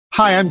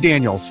Hi, I'm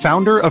Daniel,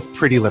 founder of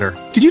Pretty Litter.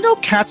 Did you know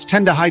cats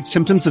tend to hide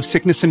symptoms of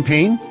sickness and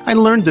pain? I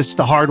learned this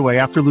the hard way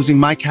after losing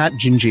my cat,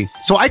 Gingy.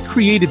 So I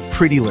created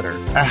Pretty Litter,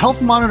 a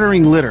health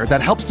monitoring litter that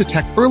helps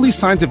detect early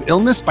signs of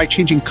illness by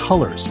changing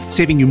colors,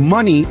 saving you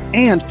money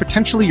and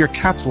potentially your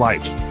cat's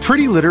life.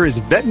 Pretty Litter is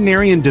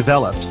veterinarian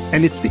developed,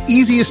 and it's the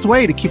easiest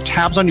way to keep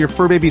tabs on your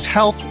fur baby's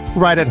health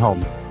right at home.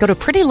 Go to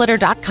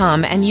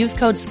prettylitter.com and use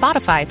code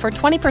SPOTIFY for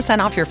 20%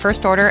 off your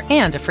first order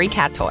and a free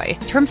cat toy.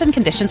 Terms and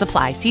conditions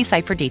apply. See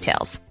site for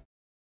details.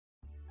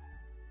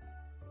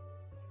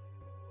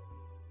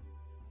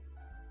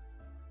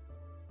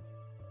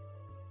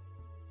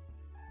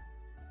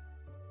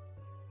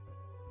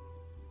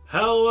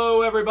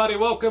 Hello, everybody.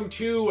 Welcome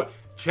to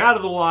Chat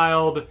of the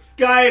Wild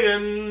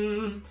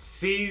Gaiden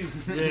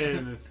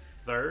Season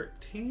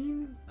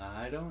 13?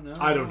 I don't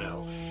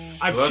know.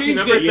 I've Lucky changed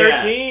number it.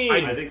 13.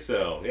 I think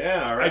so.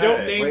 Yeah, all right. I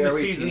don't name Wait, the are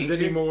we seasons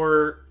changing?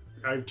 anymore.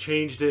 I've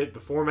changed it, the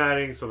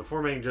formatting, so the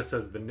formatting just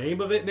says the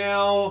name of it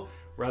now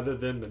rather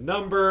than the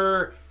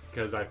number,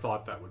 because I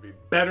thought that would be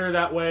better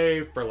that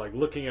way for like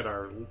looking at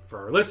for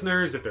our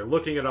listeners if they're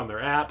looking at it on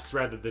their apps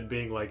rather than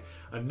being like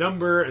a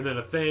number and then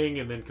a thing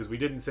and then because we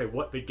didn't say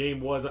what the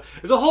game was.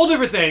 It's a whole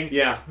different thing.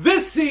 Yeah.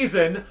 This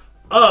season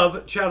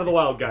of Chat of the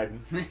Wild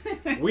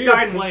Gaiden, we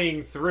are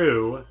playing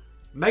through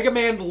Mega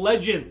Man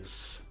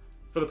Legends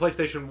for the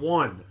PlayStation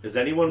 1. Is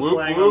anyone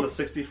playing on the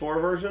 64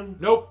 version?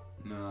 Nope.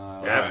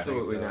 No,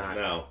 Absolutely I don't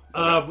think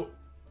so. not. No.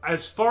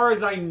 As far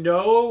as I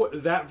know,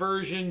 that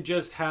version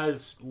just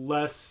has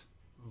less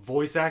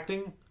voice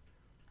acting.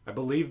 I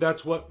believe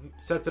that's what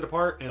sets it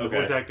apart, and the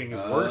voice acting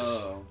is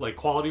worse, like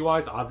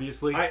quality-wise,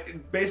 obviously.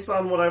 Based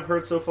on what I've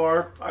heard so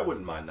far, I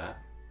wouldn't mind that.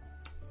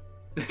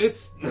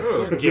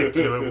 We'll get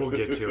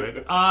to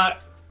it.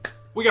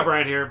 We got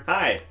Brian here.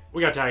 Hi.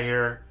 We got Ty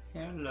here.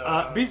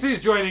 Hello. BC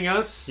is joining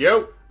us.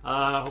 Yo.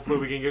 Hopefully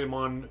we can get him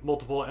on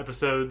multiple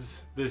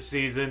episodes this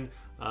season.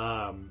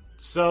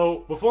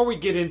 So before we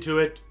get into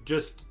it,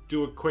 just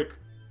do a quick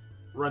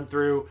run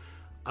through.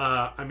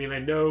 I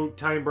know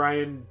Ty and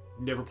Brian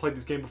never played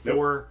this game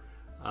before.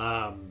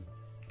 Nope.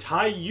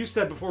 Ty, you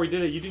said before we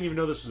did it, you didn't even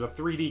know this was a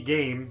 3D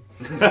game.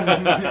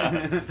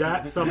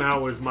 That somehow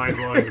was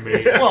mind-blowing to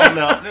me. Well,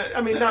 no,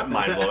 not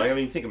mind-blowing. I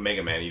mean, you think of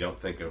Mega Man, you don't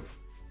think of,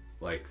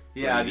 like,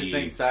 3D I just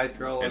think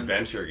side-scrolling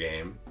adventure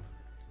game.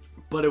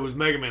 But it was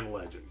Mega Man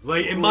Legends.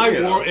 Like in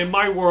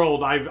my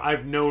world,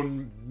 I've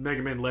known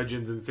Mega Man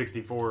Legends in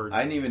 64. I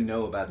didn't even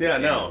know about. Yeah,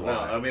 no.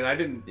 I mean, I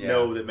didn't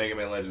know that Mega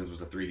Man Legends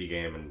was a 3D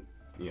game, and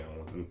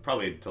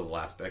probably until the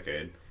last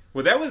decade.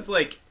 Well, that was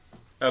like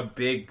a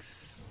big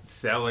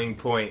selling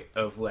point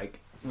of like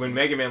when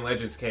Mega Man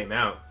Legends came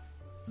out.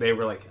 They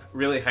were like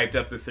really hyped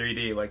up the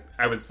 3D. Like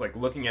I was like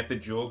looking at the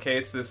jewel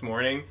case this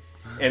morning,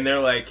 and they're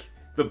like.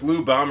 The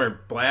blue bomber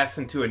blasts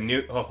into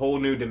a whole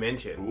new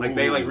dimension. Like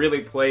they like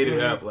really played it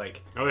up.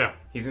 Like, oh yeah,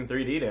 he's in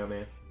 3D now,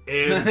 man.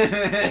 And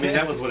I mean,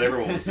 that was what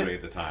everyone was doing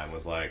at the time.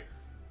 Was like,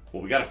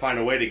 well, we got to find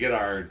a way to get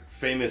our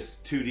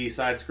famous 2D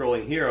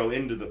side-scrolling hero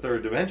into the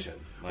third dimension.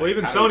 Like, well,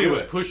 even Sony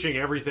was pushing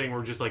everything.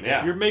 We're just like,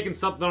 Yeah. if you're making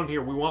something on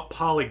here, we want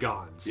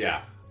polygons.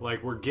 Yeah.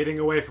 Like we're getting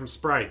away from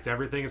sprites.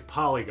 Everything is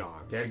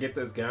polygons. Gotta get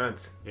those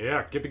guns.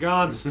 Yeah, get the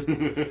guns.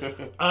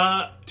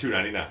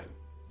 $2.99.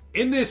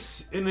 In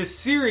this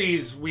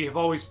series, we have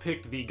always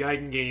picked the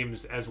Gaiden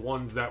games as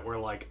ones that were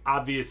like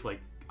obviously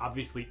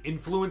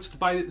influenced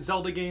by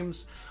Zelda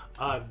games.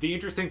 The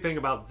interesting thing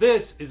about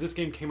this is this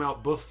game came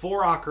out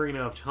before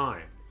Ocarina of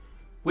Time,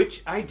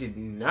 which I did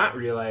not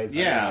realize.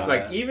 Yeah,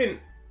 like even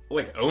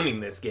like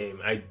owning this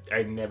game, I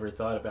never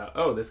thought about.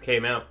 Oh, this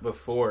came out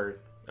before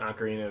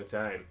Ocarina of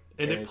Time,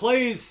 and it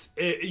plays.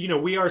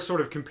 We are sort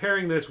of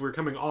comparing this. We're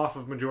coming off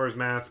of Majora's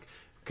Mask.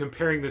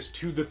 Comparing this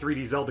to the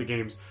 3D Zelda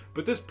games,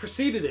 but this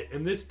preceded it,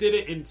 and this did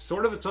it in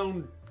sort of its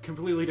own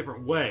completely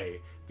different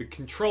way. The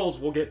controls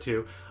we'll get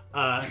to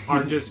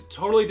are just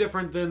totally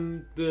different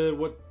than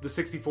what the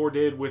 64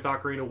 did with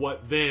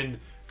Ocarina.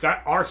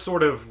 That our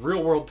sort of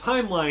real world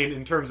timeline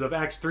in terms of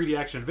 3D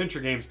action adventure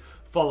games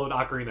followed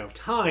Ocarina of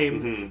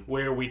Time,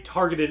 where we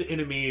targeted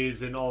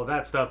enemies and all of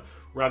that stuff,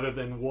 rather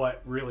than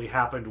what really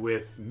happened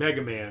with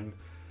Mega Man.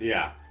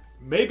 Yeah.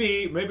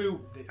 Maybe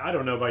I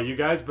don't know about you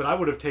guys, but I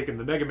would have taken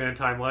the Mega Man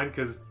timeline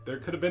because there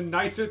could have been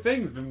nicer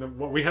things than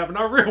what we have in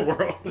our real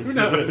world. Who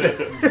knows?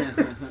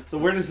 So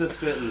where does this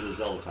fit into the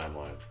Zelda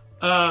timeline?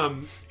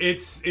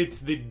 It's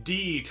the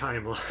D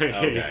timeline.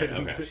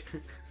 Okay.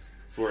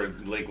 It's where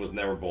Link was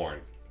never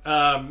born.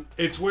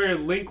 It's where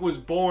Link was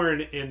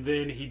born, and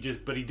then he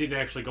didn't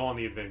actually go on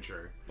the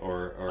adventure.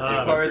 Or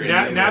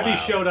Navi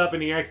showed up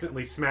and he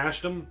accidentally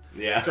smashed him.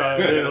 Yeah. So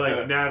they're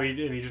like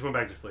Navi, and he just went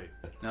back to sleep.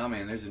 No,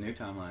 man, there's a new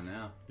timeline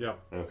now. Yep.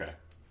 Okay.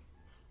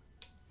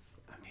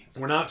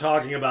 We're not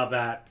talking about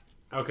that.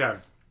 Okay.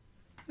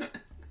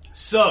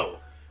 So,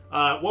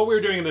 what we're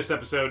doing in this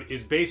episode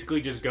is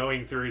basically just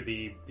going through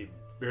the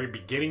very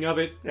beginning of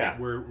it. Yeah.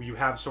 Where you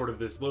have sort of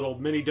this little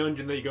mini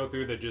dungeon that you go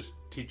through that just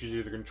teaches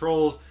you the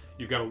controls.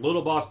 You've got a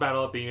little boss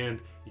battle at the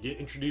end. You get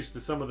introduced to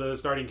some of the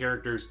starting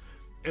characters.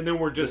 And then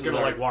we're just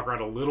going to walk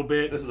around a little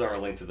bit. This is our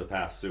Link to the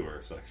Past sewer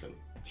section.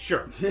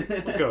 Sure.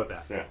 Let's go with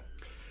that. Yeah.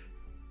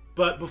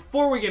 But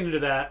before we get into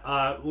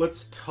that,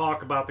 let's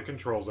talk about the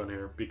controls on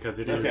here because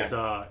it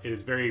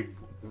is very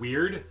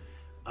weird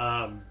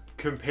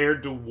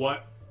compared to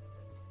what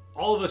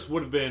all of us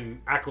would have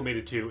been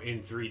acclimated to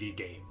in 3D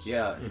games.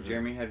 Yeah,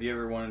 Jeremy, have you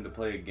ever wanted to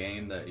play a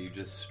game that you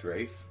just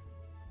strafe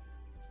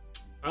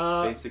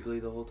basically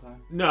the whole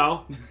time?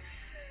 No.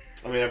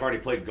 I mean, I've already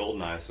played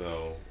GoldenEye,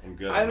 so I'm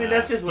good. I on mean, that.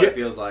 that's just what it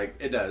feels like.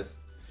 It does.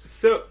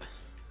 So,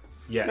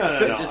 yeah. No.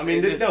 Just- I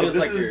mean, it no. feels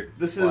This like is you're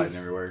this sliding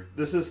is everywhere.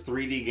 this is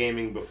 3D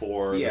gaming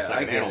before Yeah, the I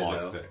second get it, analog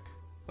though. stick.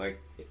 Like,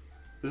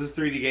 this is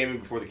 3D gaming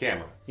before the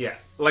camera. Yeah.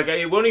 Like,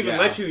 it won't even Yeah.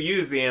 let you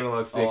use the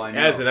analog stick I know.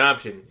 as an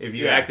option if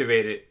you Yeah.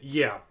 activate it.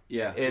 Yeah.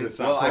 Yeah. And- It's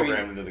not well, I mean-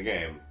 programmed into the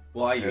game.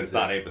 Well, I And use it's it.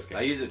 not Apis game.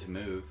 I use it to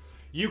move.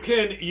 You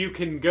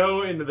can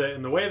go into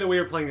in the way that we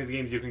were playing these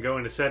games. You can go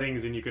into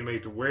settings and you can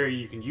make to where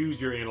you can use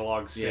your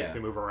analog stick Yeah. to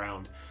move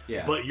around.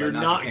 Yeah, but you're but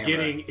not not the camera.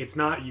 getting. It's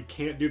not. You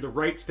can't do the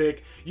right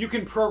stick. You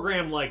can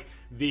program like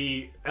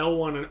the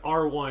L1 and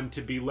R1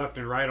 to be left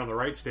and right on the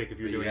right stick if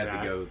you're But you doing have to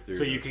that. go through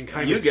so the- you can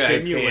kind You of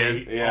guys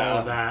simulate can. Yeah. all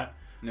of that.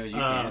 No, you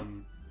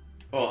can't.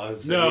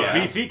 No, yeah.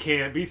 BC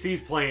can't.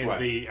 BC's playing Right.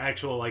 the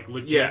actual like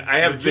legit. Yeah, I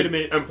have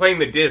legitimate. I'm playing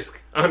the disc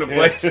on a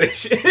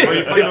PlayStation. Are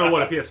you playing on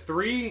what, a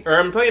PS3? Or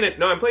I'm playing it.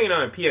 No, I'm playing it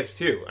on a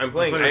PS2. I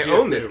Playing on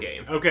own PS2. this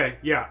game. Okay,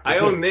 yeah. I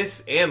own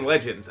this and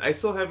Legends. I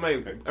still have my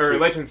Two.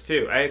 Legends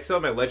 2. I still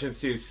have my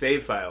Legends 2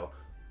 save file.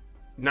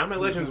 Not my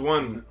Legends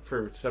 1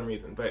 for some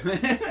reason, but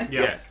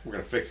yeah. We're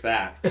gonna fix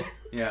that.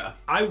 Yeah.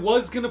 I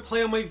was gonna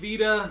play on my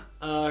Vita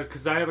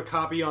because I have a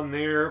copy on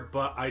there,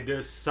 but I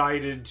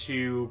decided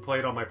to play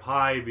it on my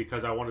Pi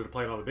because I wanted to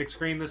play it on the big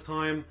screen this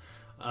time.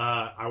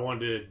 I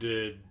wanted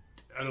to.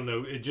 I don't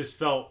know. It just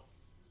felt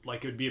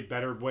like it would be a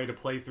better way to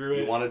play through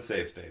You it. wanted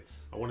save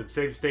states. I wanted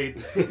save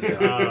states.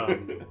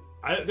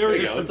 There There were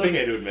you just go. some It's things.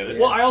 okay to admit it.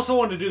 Well, I also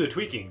wanted to do the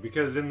tweaking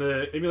because in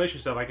the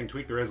emulation stuff, I can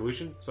tweak the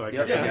resolution so I can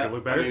Yep, make yeah. it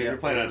look I better. mean, if you're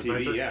playing on which is TV,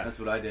 nicer. yeah. That's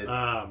what I did.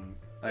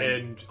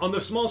 And on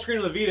the small screen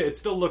of the Vita, it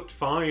still looked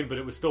fine, but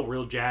it was still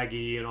real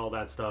jaggy and all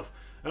that stuff.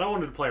 And I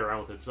wanted to play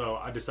around with it, so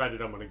I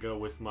decided I'm going to go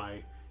with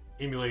my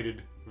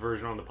emulated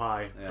version on the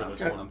Pi for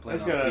this I'm one. playing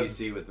I've on got a-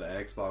 PC with the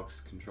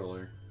Xbox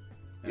controller.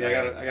 And Yeah, I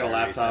got a reset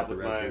laptop the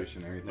with my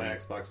resolution and everything.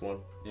 Xbox One.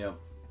 Yep.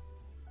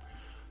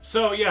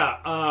 So yeah,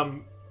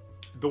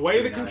 the way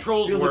the Very nice.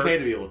 controls Feels work. okay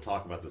to be able to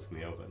talk about this in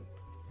the open.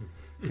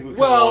 I think we've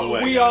come a Well, long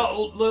way, we guys.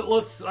 all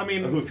let's. I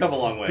mean, We've come a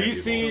long way.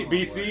 BC people.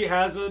 BC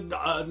has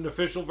an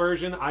official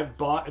version. I've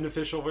bought an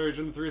official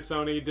version through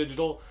Sony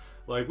Digital.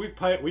 Like we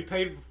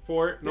paid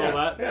for it and all Yeah,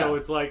 that, yeah. so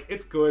it's like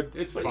it's good.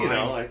 It's But fine. you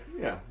know, like,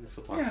 yeah, we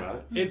still talk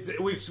about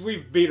it.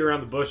 We've beat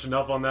around the bush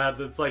enough on that.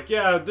 That's like,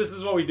 yeah, this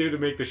is what we do to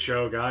make the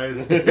show,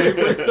 guys.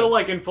 We're still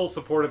like in full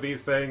support of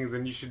these things,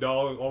 and you should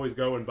always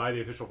go and buy the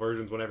official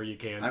versions whenever you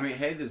can. I mean,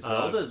 hey, the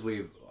Zeldas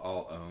we've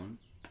all owned,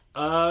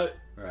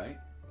 right?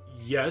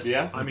 Yes.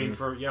 Yeah. I mean,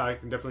 I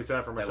can definitely say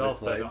that for That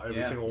myself. we've That played. every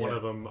Yeah. single one Yeah.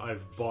 of them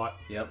I've bought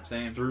Yep,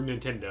 same. through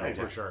Nintendo Hey,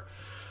 for Jack. sure.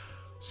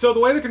 So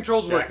the way the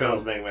controls work, Jack though,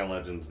 knows Mega Man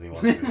Legends, and he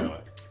wants you to know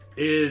it.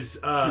 is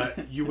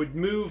you would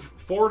move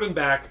forward and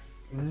back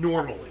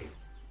normally.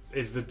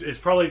 Is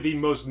probably the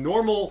most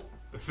normal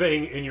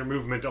thing in your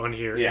movement on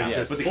here. Yeah, is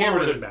just but the forward camera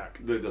and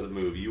doesn't, back. doesn't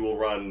move. You will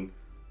run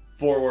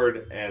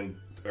forward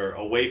or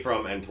away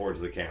from and towards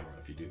the camera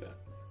if you do that.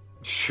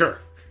 Sure.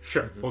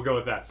 We'll go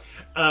with that.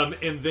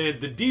 And then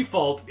the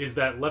default is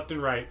that left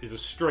and right is a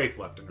strafe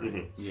left and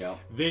right. Yep.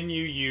 Then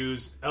you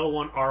use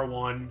L1,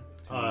 R1,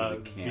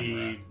 move the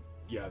camera.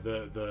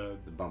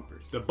 the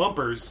bumpers. the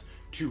bumpers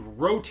to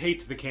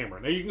rotate the camera.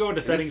 Now you can go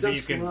into settings so and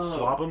you can slow.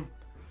 swap them.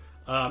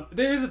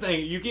 There is a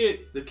thing you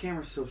get The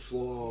camera's so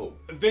slow.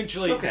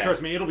 eventually. It's okay.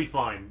 Trust me, it'll be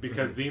fine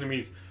because the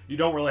enemies you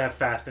don't really have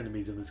fast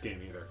enemies in this game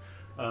either.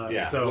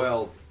 Yeah. So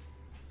Well,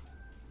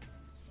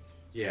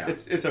 yeah.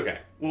 It's okay.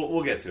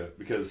 We'll get to it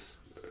because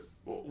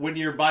when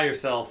you're by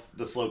yourself,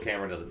 the slow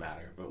camera doesn't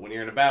matter. But when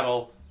you're in a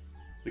battle,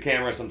 the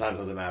camera sometimes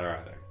doesn't matter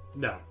either.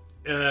 no.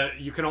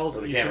 You can also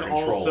Or the camera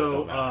controls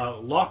don't matter.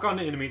 lock on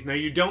enemies. Now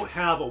you don't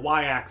have a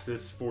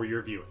Y-axis for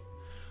your viewing.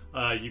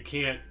 You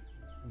can't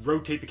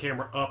rotate the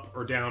camera up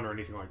or down or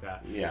anything like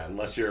that. Yeah,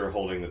 unless you're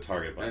holding the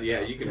target button.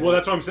 yeah, you can. Well,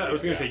 that's what I'm saying. I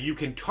was going to Yeah. say you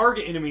can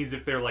target enemies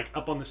if they're like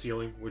up on the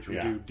ceiling, which we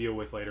Yeah. do deal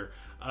with later.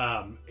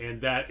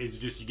 And that is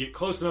just you get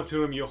close enough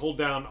to him, you hold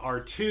down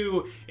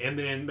R2, and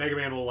then Mega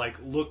Man will like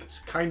look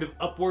kind of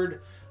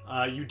upward.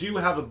 You do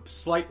have a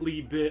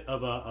slightly bit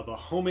of a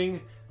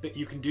homing that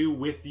you can do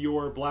with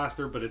your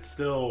blaster, but it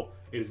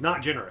is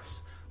not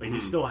generous. Like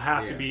you still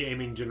have to Yeah. be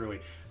aiming generally.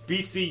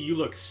 BC, you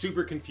look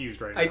super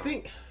confused right now. I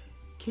think.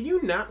 Can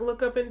you not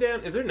look up and down?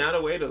 Is there not a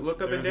way to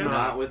look up and There's down?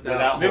 Not Without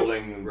without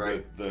holding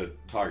right, the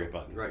target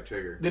button. right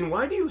trigger. Then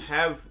why do you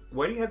have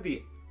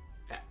the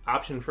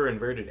option for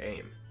inverted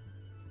aim?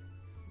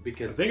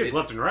 Because I think it's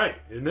left and right,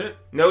 isn't it?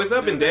 No, it's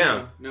up and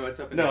down. No,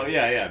 it's up and No, down.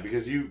 yeah,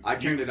 because I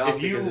turned it off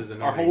if you because it was are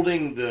annoying.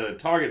 holding the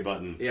target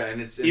button, Yeah,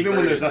 and it's even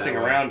when there's inverted nothing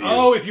that way. around you.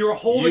 Oh, if you're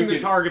holding You the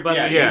can- target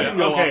button, yeah, you yeah, can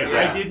go okay. up and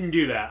I down. didn't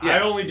do that. Yeah.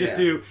 I only just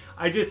Yeah.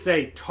 I just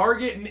say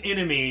target an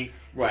enemy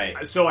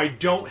Right. So I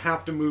don't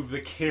have to move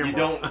the camera. You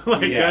don't.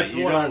 That's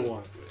you what I don't.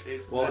 want.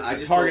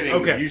 The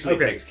targeting usually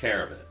okay. takes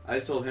care of it. I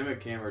just told him a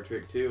camera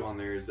trick too. On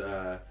there's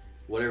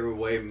whatever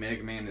way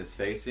Mega Man is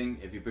facing,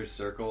 if you push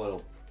circle,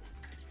 it'll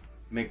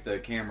make the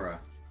camera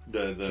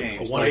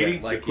change. A 180?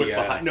 Like the quick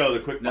behind. No, the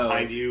quick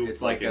behind you.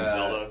 It's like in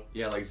Zelda.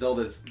 Yeah, like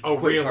Zelda's. Oh,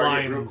 quick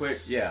target, realigns. real quick.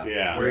 Yeah.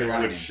 Yeah,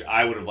 Realigning. which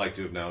I would have liked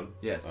to have known.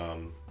 Yes.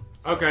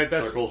 Okay,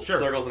 that's circles. sure.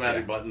 Circle's the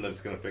magic button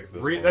that's going to fix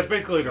this. That's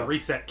basically the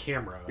reset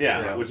camera.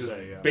 Yeah, which is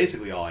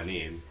basically all I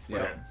need. Yeah.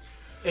 Right.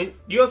 And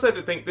you also have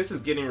to think this is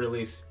getting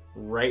released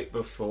right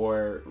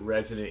before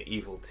Resident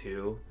Evil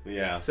 2.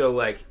 Yeah. So,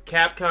 like,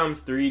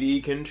 Capcom's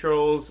 3D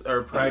controls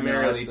are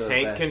primarily the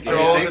tank best. controls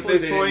at thankfully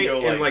this they point,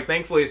 didn't go, and, like,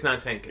 thankfully it's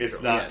not tank controls.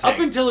 It's not Yeah. Up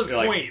until this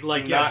They're point,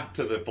 like, not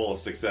to the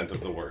fullest extent of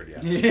the word.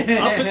 Yes.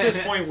 Up at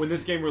this point, when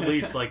this game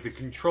released, like, the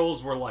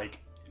controls were like,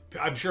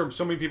 I'm sure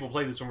so many people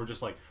played this and were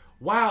just like,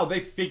 wow, they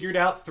figured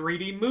out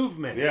 3D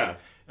movement. Yeah.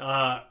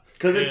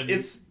 Because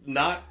it's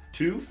not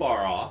too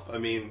far off. I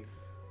mean,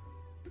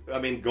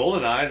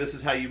 GoldenEye. This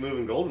is how you move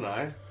in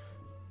GoldenEye.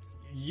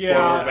 Yeah,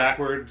 forward,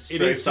 backwards.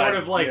 It is sort side,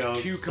 of like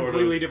two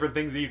completely of, different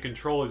things that you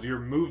control as your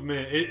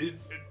movement.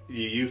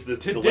 You use the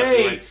today, left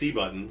and right C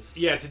buttons.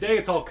 Yeah, today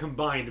it's all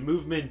combined.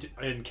 Movement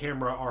and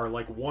camera are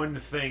like one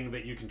thing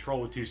that you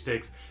control with two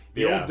sticks.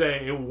 The old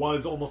day, it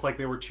was almost like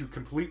they were two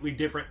completely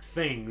different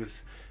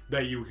things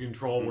that you would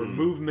control, where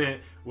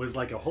movement was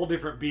like a whole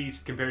different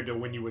beast compared to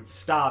when you would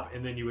stop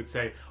and then you would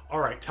say, all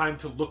right, time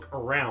to look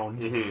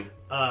around.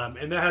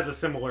 And that has a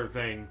similar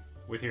thing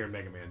with here in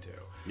Mega Man 2.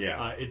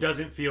 Yeah. It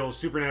doesn't feel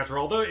supernatural,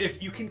 although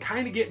if you can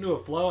kind of get into a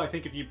flow, I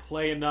think if you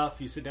play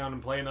enough, you sit down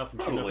and play enough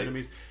and shoot enough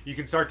enemies, you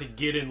can start to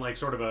get in like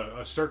sort of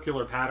a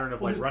circular pattern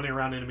of like running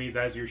around enemies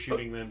as you're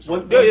shooting them. That's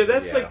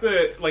like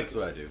That's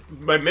what I do.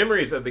 my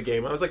memories of the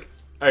game. I was like,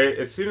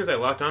 as soon as I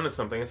locked onto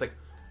something, it's like,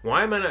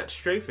 why am I not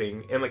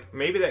strafing? And like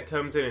maybe that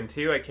comes in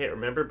 2. I can't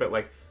remember, but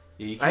like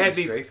You I had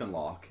can't strafe and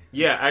lock.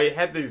 Yeah, I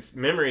had these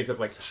memories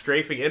of like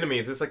strafing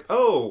enemies. It's like,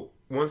 oh,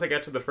 once I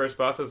got to the first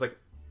boss, I was like,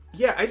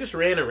 yeah, I just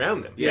ran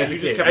around them. Yeah, you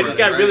just I just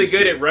got really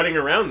good at running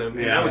around them.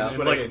 Yeah. That was just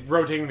what I like did.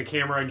 rotating the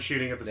camera and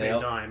shooting at the same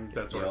Yep. time,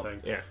 that sort of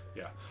thing. Yeah.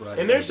 Yeah.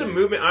 And there's some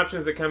movement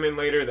options that come in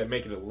later that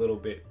make it a little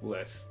bit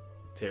less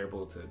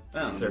terrible to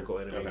circle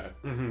enemies.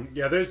 Okay.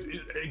 Yeah, this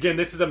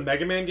is a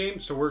Mega Man game,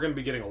 so we're going to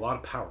be getting a lot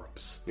of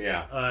power-ups.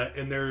 Yeah.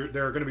 And there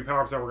are going to be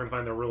power-ups that we're going to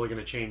find that are really going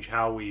to change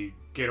how we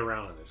get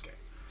around in this game.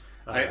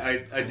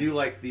 I do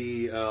like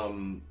the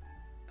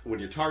when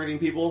you're targeting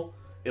people,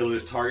 it'll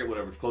just target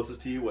whatever's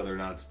closest to you, whether or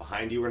not it's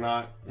behind you or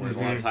not. Whereas a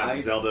lot of times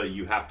in Zelda,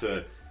 you have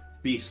to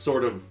be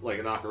sort of like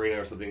an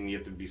ocarina or something. You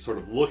have to be sort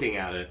of looking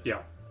at it. Yeah.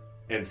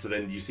 And so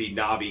then you see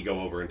Navi go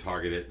over and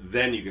target it.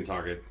 Then you can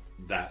target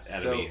that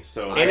enemy.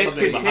 So and it's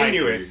something behind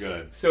you, continuous. you're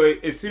good. So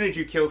as soon as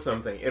you kill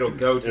something, it'll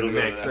go to It'll the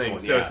go to next the next thing.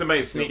 one, So yeah. if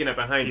somebody's sneaking up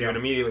behind you, it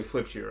immediately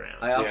flips you around.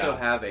 I also Yeah.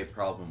 have a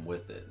problem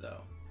with it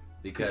though,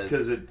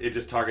 Because it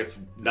just targets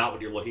not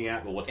what you're looking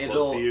at, but what's close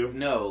it'll to you.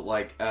 no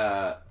like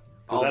I'll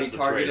that's be the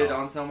targeted trade-off.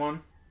 on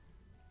someone,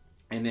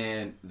 and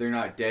then they're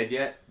not dead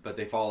yet, but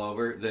they fall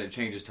over. Then it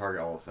changes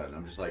target all of a sudden.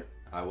 I'm just like,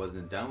 I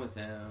wasn't done with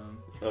him.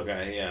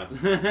 Okay,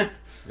 yeah.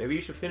 Maybe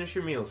you should finish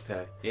your meals,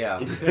 Ty.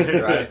 Yeah,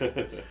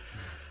 right.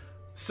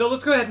 So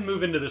let's go ahead and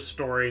move into the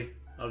story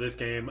of this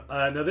game.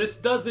 Now this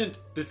doesn't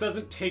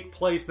take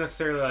place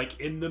necessarily like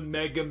in the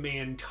Mega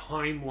Man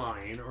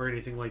timeline or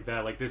anything like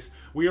that. Like this,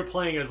 we are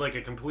playing as like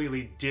a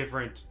completely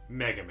different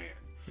Mega Man.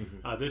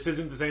 This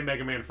isn't the same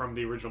Mega Man from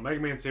the original Mega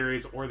Man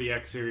series or the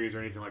X series or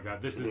anything like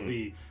that. This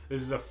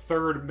is the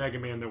third Mega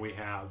Man that we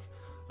have.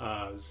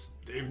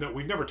 Even though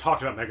we've never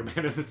talked about Mega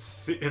Man in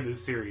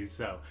this series,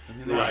 so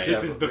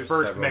this is the There's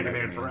first several Mega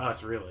Man Mega for Mans.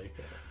 us, really.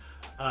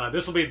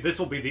 This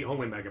will be the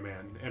only Mega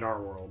Man in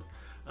our world.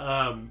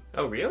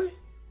 Oh, really?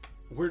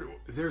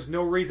 There's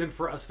no reason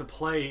for us to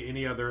play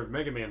any other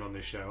Mega Man on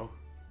this show.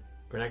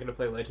 We're not going to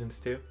play Legends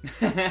 2?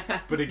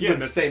 But again, It's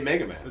the same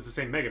Mega Man. It's the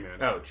same Mega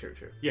Man. Oh, true.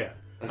 Yeah.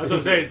 That's what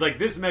I'm saying. It's like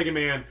this Mega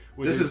Man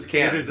with This his, is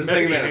canon. with his This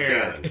messy Mega Man is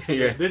hair. canon.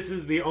 Yeah. This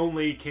is the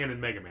only canon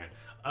Mega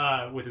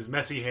Man with his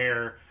messy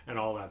hair and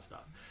all that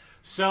stuff.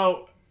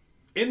 So,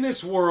 in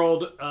this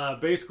world,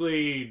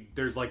 basically,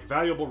 there's like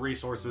valuable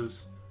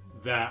resources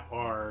that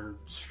are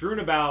strewn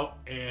about,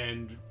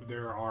 and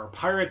there are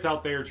pirates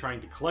out there trying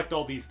to collect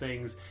all these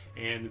things,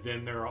 and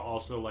then there are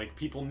also like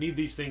people need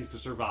these things to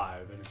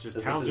survive, and it's just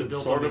towns are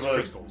built sort on of these a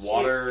crystals.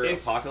 water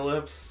It's-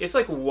 apocalypse. It's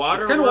like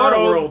Water It's kind of Water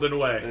World World in a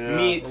way.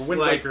 meets Or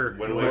Wind like Waker.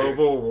 Wind Waker.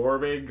 global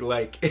warming.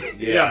 Like,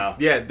 Yeah.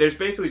 yeah. There's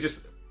basically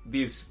just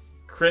these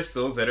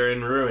crystals that are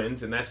in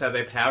ruins, and that's how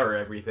they power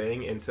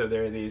everything. And so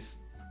there are these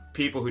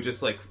people who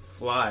just like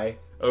fly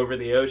over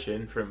the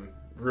ocean from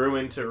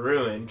ruin to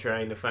ruin,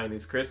 trying to find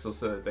these crystals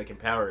so that they can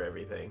power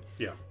everything.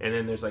 Yeah. And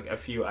then there's like a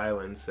few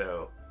islands.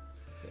 So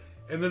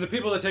And then the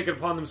people that take it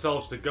upon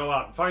themselves to go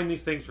out and find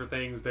these things for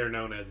things, they're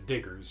known as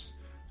diggers.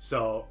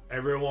 So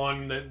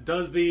everyone that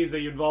does these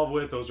that you involve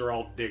with, those are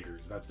all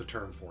diggers. That's the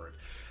term for it.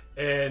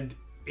 And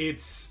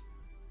it's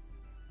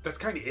that's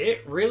kind of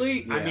it,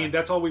 really. I Yeah. mean,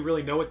 that's all we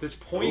really know at this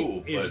point.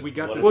 Ooh, is but we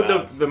got what this. Well,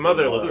 about the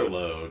mother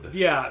load?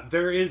 Yeah,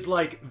 there is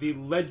like the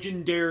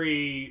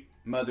legendary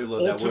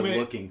Motherlode that Ultimate- we're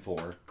looking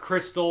for.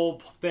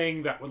 crystal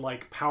thing that would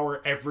like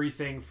power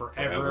everything forever.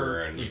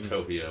 Forever and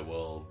Utopia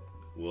will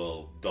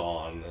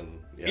dawn, and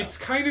It's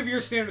kind of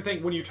your standard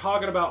thing when you're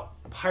talking about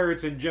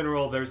pirates in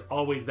general. There's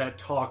always that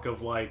talk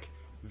of like,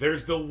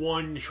 there's the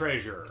one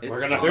treasure. It's- we're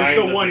gonna There's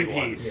find the One big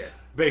one. Piece,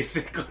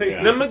 basically.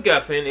 Yeah. The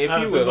MacGuffin,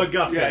 if you will. The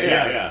MacGuffin. Yeah,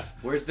 yes.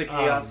 Where's the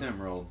Chaos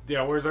Emerald?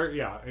 Yeah, where's our...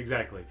 Yeah,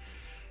 exactly.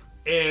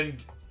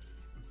 And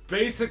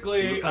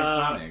basically, Look like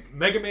Sonic.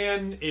 Mega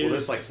Man is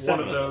there's like one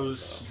 7 of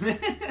of them,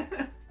 those...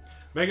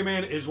 Mega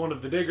Man is one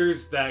of the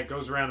diggers that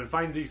goes around and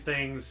finds these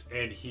things,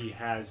 and he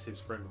has his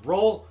friend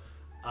Roll.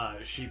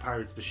 She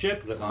pirates the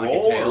ship. Is it Sonic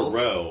roll or Tails?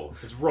 row?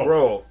 It's Roll.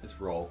 Roll. It's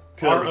Roll.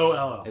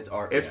 R-O-L-L. It's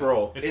R. It's yeah.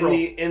 roll. It's In Roll.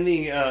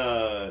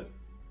 the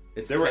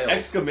It's there were Tails.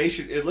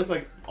 exclamation. It looked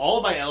like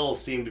all my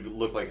L's seemed to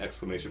look like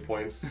exclamation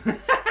points.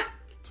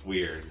 It's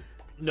weird.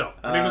 No,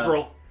 her name is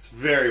Roll. It's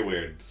very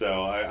weird.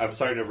 So I'm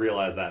starting to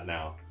realize that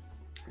now.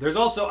 There's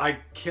also... I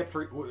can't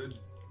forget...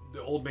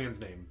 The old man's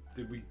name.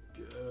 Did we...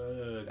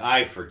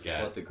 I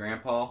forget. What, the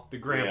grandpa? the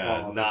grandpa.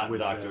 Yeah, was not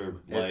with Doctor.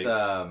 It's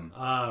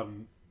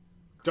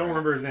Don't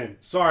remember his name.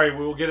 Sorry,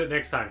 we will get it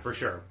next time for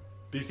sure.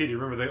 BC, do you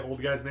remember the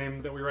old guy's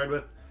name that we ride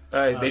with?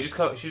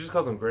 She just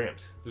calls him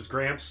Gramps. This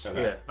Gramps.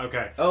 Okay. Yeah.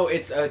 Okay. Oh,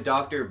 it's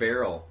Dr.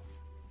 Barrel.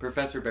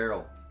 Professor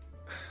Barrel.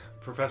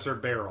 Professor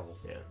Barrel.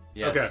 Yeah.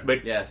 Yes. Okay.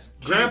 But- yes.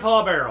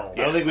 Grandpa Barrel. I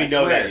don't think we I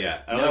know swear. that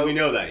yet. I don't No. think we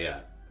know that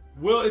yet.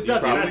 Well, it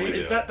doesn't.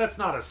 probably That's, do. that's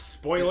not a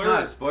spoiler. It's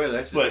not a spoiler.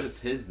 That's just But- it's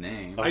his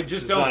name. I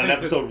just It's don't not think an that-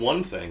 episode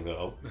 1 thing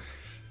though.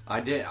 I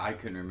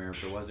couldn't remember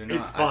if it was or not.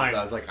 It's fine.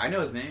 I was like, I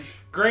know his name.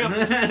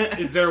 Gramps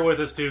is there with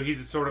us too.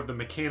 He's sort of the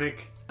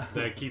mechanic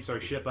that keeps our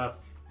ship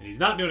up, and he's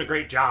not doing a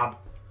great job.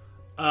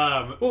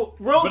 Well,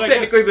 Roll's but I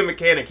technically guess- the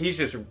mechanic. He's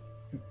just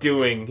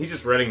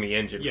running the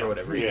engine Yeah. for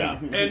whatever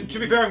reason. Yeah. And to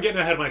be fair, I'm getting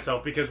ahead of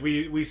myself because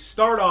we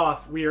start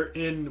off. We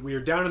are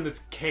down in this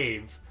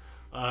cave,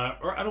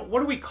 or I don't. What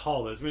do we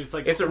call this? I mean, it's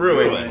like It's a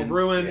ruin. A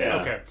ruin.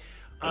 Yeah. Okay.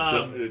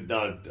 Not a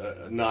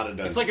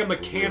dungeon. It's like a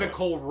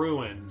mechanical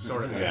ruin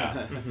sort of thing.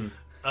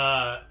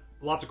 Yeah.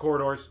 Lots of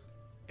corridors,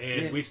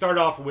 and we start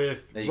off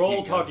with That you Roll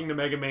can't go. talking to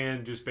Mega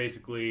Man, just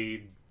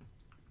basically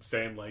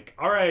saying like,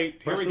 "All right,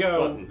 here Press we this go.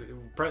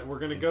 button." We're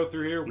gonna go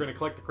through here. We're gonna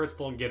collect the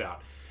crystal and get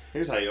out."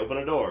 Here's how you open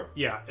a door.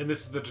 Yeah, and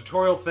this is the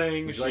tutorial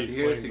thing. Would She you like to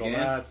hear explains this all again?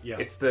 that. Yeah.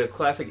 It's the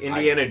classic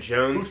Indiana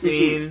Jones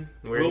scene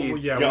where Well,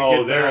 he's yeah, we Oh,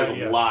 get there's that,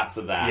 yes. lots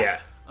of that.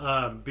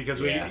 yeah. Because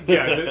Yeah.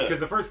 because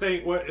the first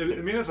thing, that's the Only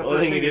first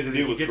thing thing he is did that to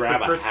do he was gets grab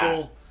the a crystal.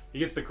 hat. He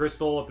gets the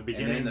crystal at the And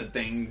beginning. then the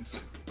thing.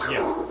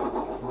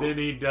 Yeah. Then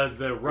he does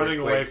the running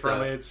quick away from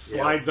stuff. it,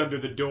 slides under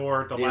the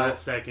door at the Yeah.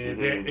 last second.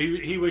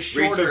 Mm-hmm. He was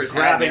Reached short for of his hat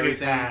and grabbing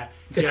his everything. hat.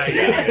 Yeah, he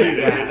didn't do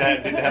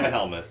that. Didn't have a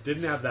helmet.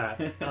 Didn't have that.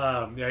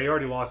 Yeah, he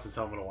already lost his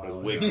helmet a while His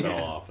ago. wig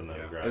fell off and then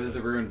he grabbed It was it.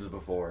 the ruins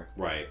before.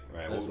 Right.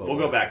 That's We'll what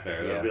go was. back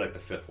there. Yeah. That'll be like the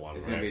 5th one.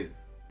 It's right? gonna be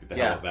Get the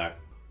yeah. helmet back.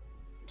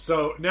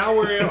 So now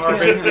we are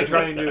basically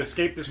trying to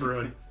escape this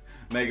ruin.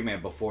 Mega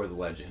Man before the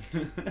legend.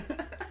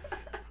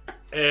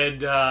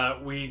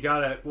 And we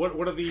gotta...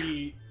 What are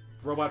the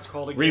robots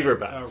called again?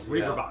 Reaverbots.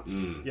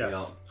 Reaverbots. Yeah.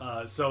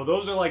 Yes. So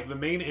those are like the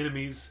main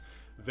enemies.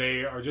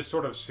 They are just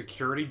sort of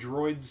security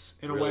droids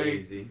in a Really way.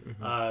 easy.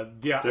 Yeah, I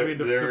They're- mean,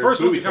 the they're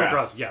first ones booby you come traps.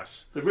 across,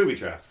 yes. The booby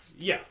traps.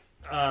 Yeah.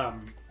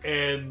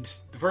 And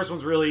the first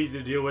one's really easy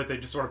to deal with. They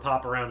just sort of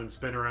pop around and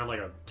spin around like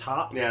a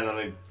top. Yeah, and then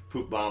they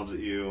poop bombs at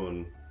you,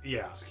 and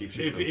Yeah. keep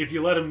shooting them. If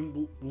you let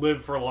them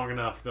live for long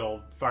enough,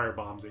 they'll fire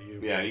bombs at you.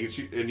 yeah, and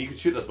you can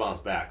shoot those bombs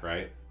back,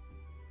 right?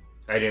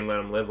 I didn't let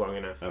him live long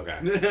enough.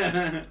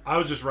 Okay. I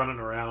was just running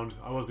around.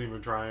 I wasn't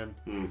even trying.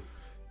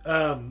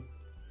 Hmm.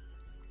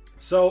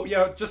 So,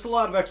 yeah, just a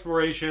lot of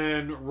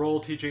exploration. Roll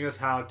teaching us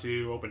how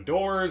to open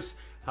doors,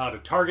 how to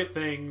target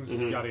things,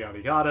 yada, yada,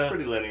 yada.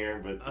 Pretty linear,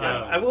 but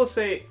yeah. I will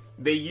say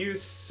they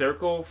use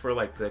circle for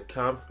like the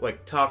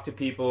talk to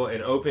people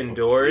and open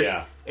doors.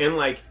 Yeah. And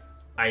like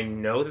I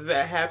know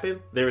that happened.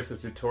 There was a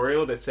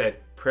tutorial that said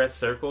press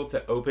circle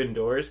to open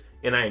doors,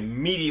 and I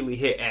immediately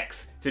hit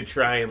X to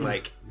try and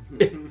like.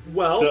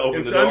 Well, To open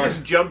and the so door. I'm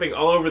just jumping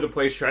all over the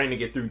place trying to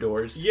get through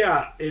doors.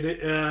 yeah,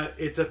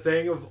 it's a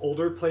thing of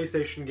older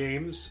PlayStation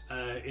games,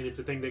 and it's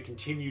a thing that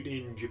continued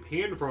in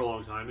Japan for a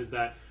long time, is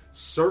that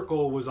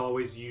circle was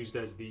always used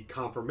as the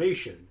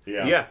confirmation.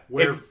 Yeah. Yeah.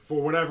 Where, If-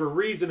 for whatever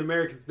reason,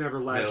 Americans never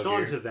latched Metal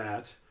Gear. onto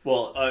that.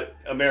 Well,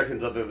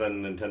 Americans other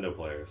than Nintendo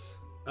players,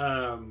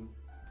 Um,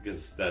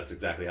 because that's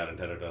exactly how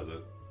Nintendo does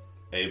it.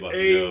 A button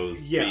A-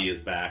 goes, yeah. B is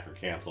back or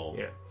cancel.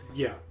 Yeah.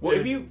 yeah. Well,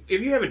 if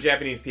you have a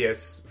Japanese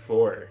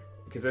PS4,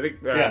 because I think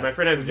Yeah. my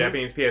friend has a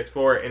Japanese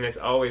PS4, and it's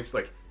always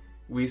like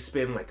we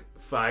spend like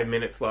 5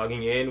 minutes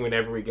logging in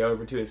whenever we go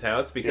over to his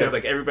house because Yeah.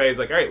 like everybody's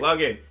like, all right,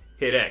 log in,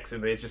 hit X,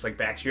 and then it just like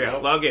backs you out.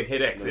 Nope. Log in,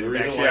 hit X, There's and a it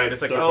backs reason you why out. And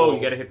it's it's like, circle. oh,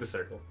 you got to hit the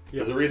circle.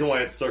 There's a reason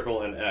why it's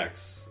circle and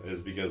X is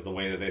because the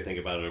way that they think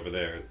about it over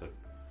there is that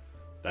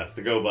that's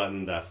the go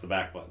button, that's the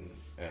back button,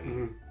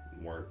 and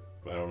we're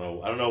I don't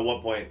know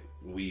what point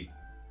we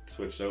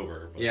switched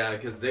over. But Yeah,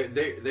 because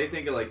they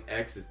think of like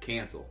X is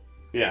cancel,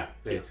 yeah.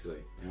 basically.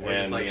 And we're And,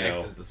 just like you X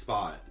know, is the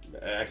spot.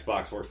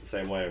 Xbox works the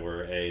same way,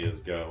 where A is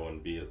go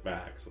and B is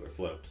back, so they're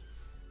flipped.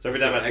 So every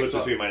So time I switch Xbox-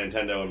 between my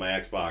Nintendo and my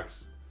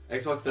Xbox,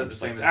 Xbox does I'm the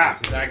just same like,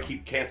 as I Nintendo.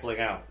 keep canceling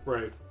out.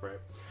 Right.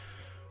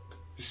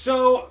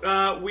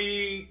 So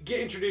we get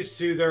introduced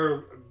to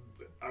their,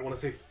 I want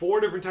to say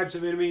 4 different types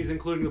of enemies,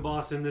 including the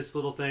boss in this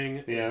little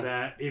thing. Yeah.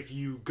 That if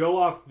you go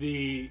off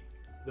the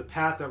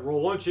path that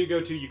Roll wants you to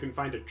go to, you can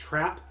find a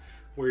trap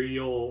where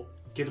you'll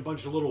get a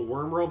bunch of little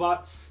worm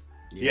robots,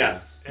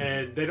 Yes.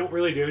 and they don't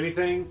really do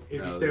anything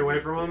if No, you stay they away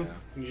don't, from them.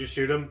 yeah. You just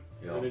shoot them,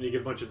 Yeah. and then you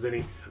get a bunch of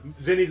Zenny.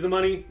 Zenny's the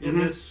money in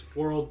this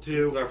world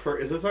too.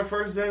 Is this our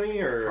first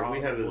Zenny, or have we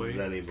had a Probably.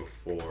 Zenny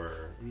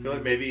before? I feel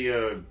like maybe,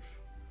 or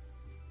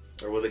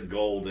was it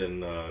Gold in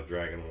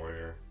Dragon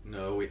Warrior?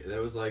 No,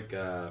 there was like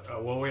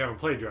Well, we haven't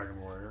played Dragon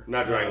Warrior.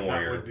 Not Dragon That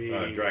Warrior, would be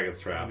Dragon's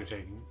Trap.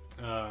 Undertaking.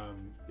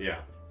 Yeah,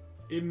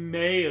 It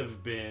may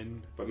have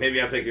been. but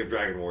maybe I'm thinking of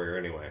Dragon Warrior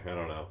anyway. I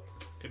don't know.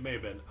 It may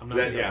have been. I'm not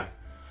Zen, sure. yeah,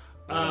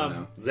 I don't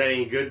know.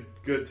 Zenny,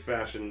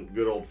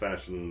 good old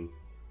fashioned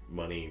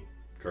money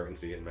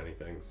currency in many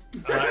things.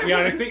 Yeah,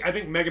 and I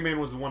think Mega Man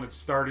was the one that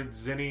started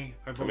Zenny.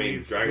 I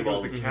believe. Dragon I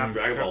think it was Ball- the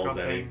Dragon Ball Capcom Zenny.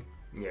 thing.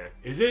 Yeah.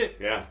 Is it?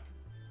 Yeah,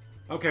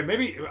 Okay,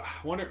 maybe.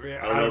 Wonder,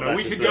 I don't know. If that's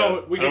We just could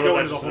go. We I could don't know go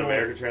if into that's the just an whole.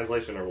 American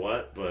translation or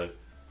what, but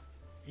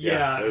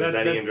Yeah, it was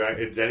that- Zenny and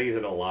Dragon. Zenny's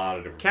in a lot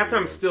of different. Capcom video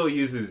games. still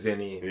uses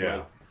Zenny. Yeah.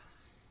 like,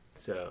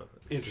 so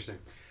interesting.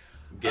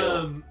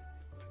 Gil.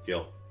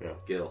 Gil. Yeah.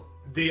 Gil.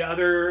 The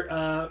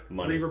other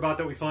Money. Reaver bot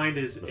that we find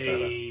is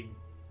Masada.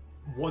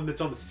 one that's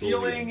on the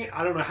ceiling.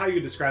 I don't know how you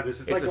describe this.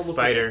 It's like a almost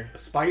spider. Like a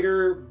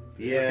spider.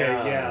 Yeah.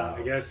 Okay, yeah.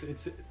 I guess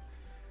it's.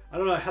 I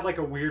don't know. It had like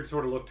a weird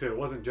sort of look to it. It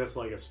wasn't just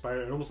like a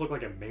spider. It almost looked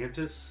like a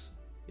mantis.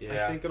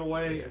 Yeah. I think in a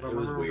way, if I It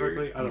was remember weird.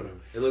 correctly. I don't know.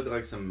 It looked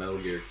like some Metal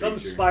Gear Some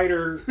creature.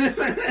 spider,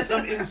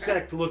 some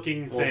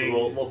insect-looking thing.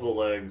 Multiple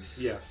legs.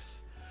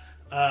 Yes.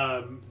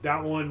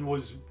 That one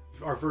was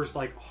our first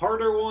like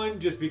harder one,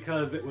 just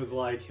because it was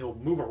like he'll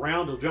move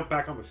around, he'll jump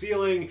back on the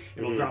ceiling,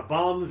 and he'll drop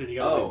bombs, and you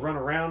gotta like, run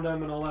around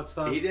him and all that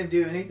stuff. He didn't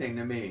do anything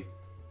to me.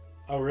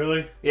 Oh,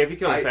 really? yeah, if you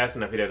kill him I- fast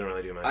enough, he doesn't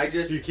really do much. I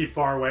just Do you keep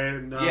far away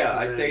enough? yeah,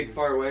 I and then- stayed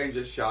far away and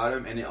just shot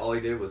him, and all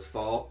he did was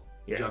fall,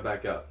 Yeah. jump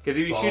back up. Because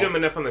if you Fall, shoot him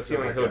enough on the jump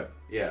ceiling, back he'll up.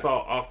 Yeah.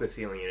 fall off the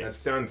ceiling and it That's-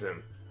 stuns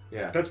him.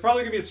 Yeah, That's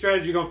probably gonna be a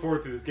strategy going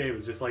forward through this game.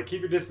 Is just like keep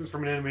your distance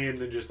from an enemy and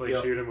then just like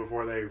Yep. shoot them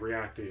before they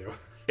react to you.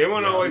 It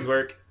won't Yeah. always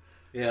work.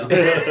 yeah.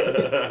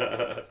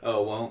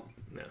 Oh, it won't.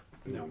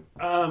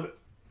 No.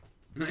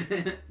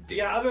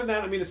 Yeah, other than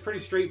that, I mean, it's pretty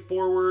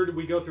straightforward.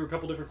 We go through a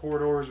couple different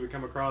corridors. We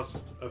come across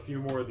a few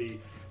more of the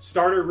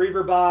starter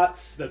Reaver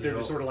bots that they're Yep.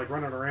 just sort of like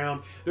running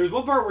around. There's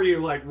one part where you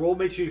like Roll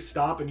makes you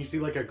stop and you see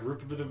like a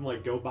group of them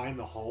like go by in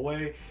the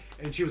hallway,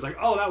 and she was like,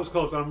 "Oh, that was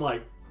close." And I'm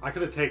like, I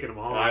could have taken them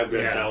home. I've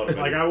been Yeah. that would have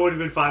been Like I would have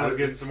been fine I with was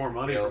getting just- some more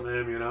money Yep. from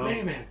them, you know.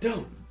 Hey man,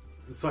 don't.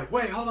 It's like,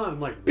 wait, hold on. I'm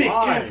like, Be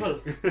why?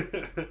 careful.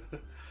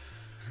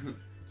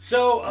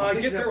 So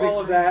think get that through big all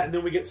of that, and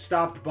then we get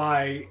stopped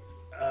by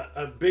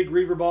a big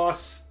Reaver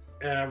boss,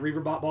 Reaver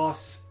bot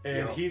boss,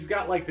 and Yep. he's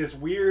got like this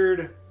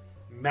weird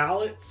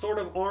mallet sort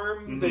of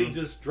arm that he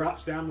just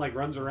drops down, like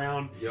runs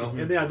around. Yep.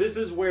 And yeah, this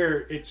is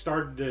where it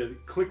started to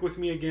click with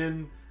me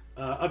again.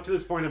 Up to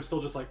this point, I'm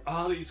still just like,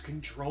 oh, these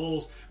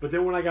controls. But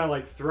then when I got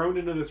like thrown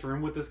into this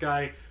room with this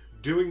guy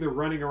doing the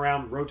running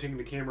around, rotating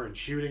the camera, and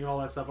shooting and all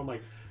that stuff, I'm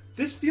like,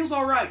 this feels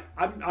all right.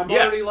 I'm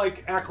Yeah. already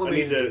like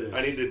acclimated to this.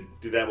 I need to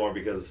do that more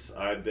because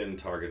I've been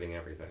targeting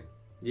everything.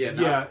 Yeah,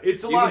 Yeah,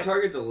 it's a you lot. can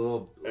target the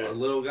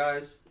little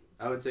guys.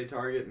 I would say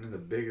target, and then the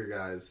bigger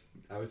guys,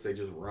 I would say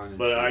just run. And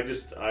But shoot.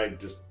 I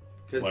just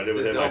 'Cause what I did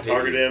with him, they'll I hit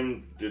targeted you.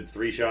 him, did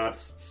 3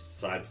 shots,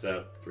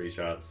 sidestep, 3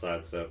 shots,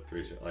 sidestep,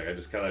 3 shots. Like I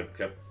just kind of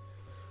kept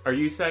Are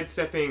you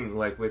sidestepping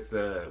like with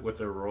the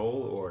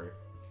roll or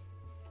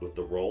with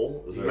the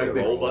roll. Is there like a the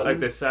roll button? like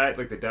the side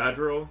like the dodge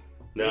roll?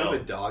 You have No, a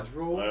dodge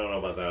roll. I don't know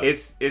about that.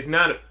 It's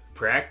not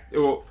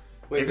well,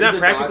 Wait, it's there's not a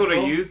practical dodge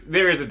to roll? use.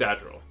 There is a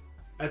dodge roll.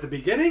 At the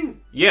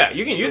beginning? Yeah,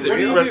 you can use it. What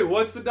do you But, do?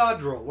 What's the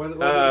dodge roll? What are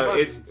the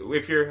It's buttons?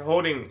 if you're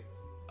holding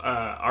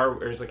R,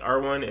 or it's like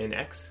R1 and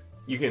X.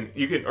 You can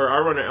or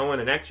R1 or L1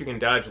 and X. You can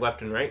dodge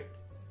left and right.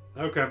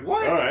 Okay.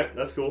 What? All right,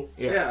 that's cool.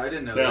 Yeah, I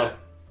didn't know No,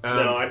 that.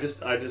 no, I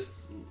just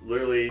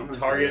literally I'm gonna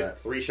try target that.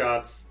 3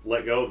 shots,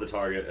 let go of the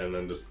target, and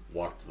then just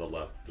walk to the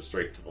left, just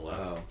straight to the left,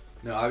 Oh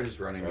no, I was just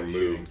running or and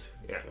shooting. moved.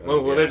 Yeah.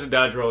 Well, yeah. there's a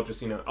dodge roll.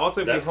 Just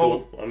Also, if That's you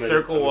hold cool. I'm in-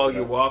 circle I'm in while for you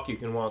that. walk, you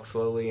can walk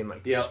slowly and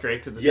like Yep.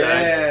 straight to the side.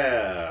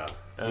 Yeah,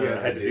 Yeah. I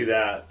had to do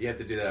that You have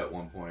to do that at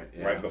one point.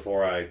 Yeah. right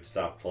before I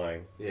stopped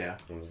playing. Yeah.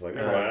 I was like,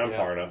 all right, I'm yeah.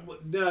 far enough.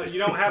 No, you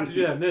don't have to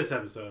do that in this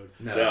episode.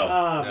 No. No.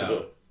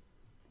 No.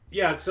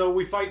 Yeah, so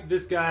we fight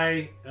this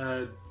guy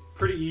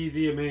pretty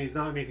easy. I mean, he's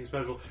not anything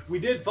special. We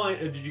did find...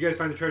 did you guys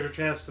find the treasure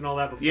chests and all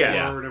that before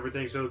Yeah. and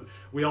everything? So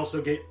we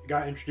also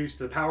got introduced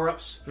to the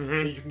power-ups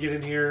that you can get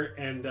in here.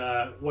 And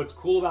what's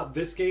cool about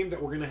this game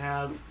that we're going to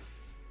have...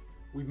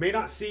 We may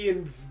not see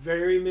in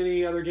very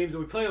many other games that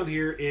we play on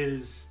here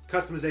is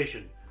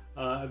customization.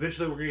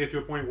 Eventually, we're going to get to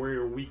a point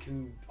where we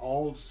can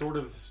all sort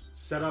of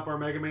set up our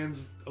Mega Mans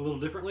a little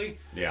differently.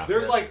 Yeah.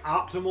 There's like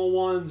optimal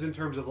ones in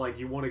terms of like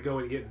you want to go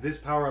and get this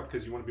power up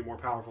because you want to be more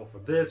powerful for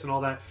this and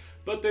all that.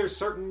 But there's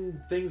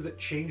certain things that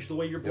change the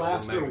way your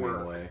blaster Mega Man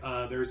works.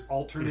 way. There's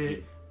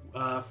alternate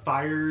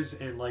fires,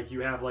 and like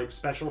you have like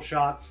special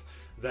shots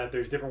that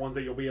there's different ones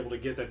that you'll be able to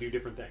get that do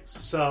different things.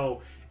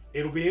 So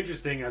it'll be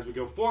interesting as we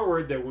go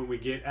forward that when we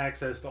get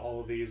access to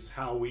all of these,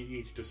 how we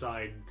each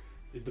decide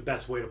is the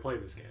best way to play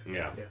this game.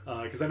 Yeah.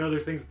 Because I know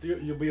there's things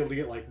you'll be able to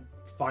get like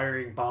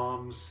firing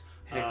bombs,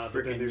 but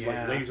then there's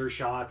like laser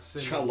shots.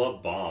 And, I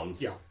love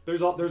bombs. yeah,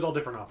 there's all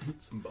different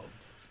options.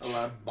 A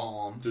lot of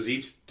bombs. Does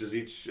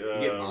each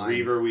get mines.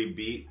 Reaver we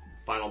beat,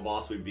 final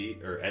boss we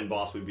beat, or end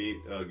boss we beat,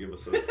 give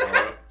us a power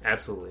up?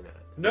 Absolutely not.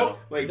 Nope,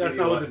 Wait, that's give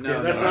not you what what? this No,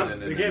 game. That's no, not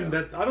no, again.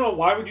 no. That I don't know.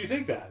 Why would you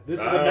think that? This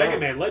is a don't Mega know.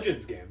 Man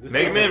Legends game. This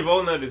Mega is Man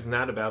Volnut is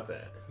not about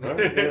that.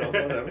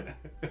 Whatever.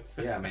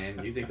 Yeah,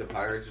 man. You think the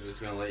pirates are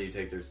just gonna let you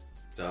take their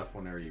stuff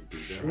whenever you beat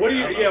them? What do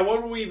you? Yeah,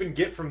 what would we even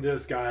get from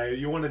this guy?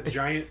 You want a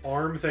giant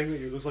arm thing that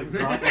you just like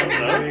drop down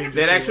the range?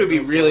 That'd actually be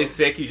really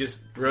sick. You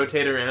just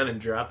rotate around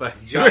and drop a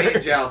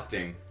Giant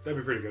jousting. That'd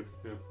be pretty good.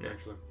 Yeah,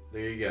 actually.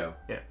 There you go.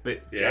 Yeah,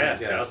 but Yeah,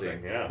 Giant jousting.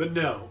 jousting. Yeah, But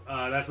no,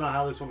 that's not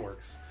how this one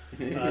works.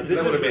 This that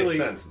is would have really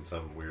made sense in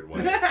some weird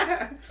way.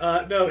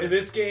 no. In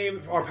this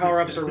game, our power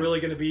ups are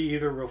really going to be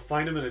either we'll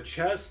find them in a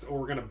chest or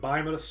we're going to buy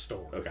them at a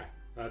store. Okay.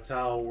 That's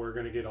how we're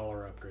going to get all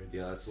our upgrades.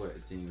 Yeah, that's what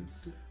it seems.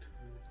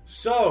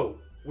 So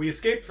we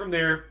escaped from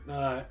there,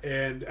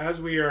 and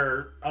as we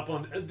are up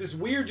on this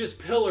weird just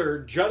pillar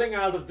jutting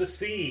out of the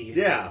sea,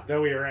 Yeah.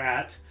 that we are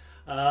at,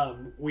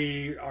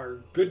 we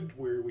are good.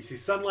 We see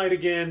sunlight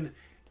again,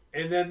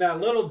 and then that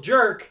little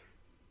jerk,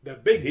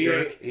 that big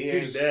jerk, he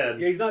ain't dead.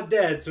 Yeah, he's not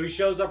dead. So he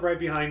shows up right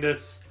behind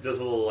us. Does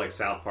a little like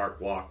South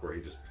Park walk where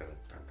he just kind of.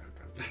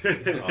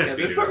 Yeah,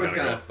 this part was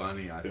kind of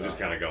funny. I They're thought. just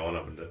kind of going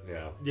up and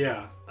yeah.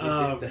 Yeah,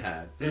 We did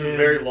that. This is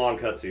very long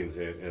cutscenes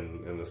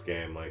in this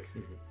game, like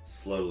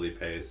slowly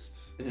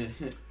paced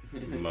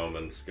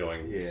moments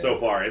going so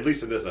far, at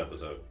least in this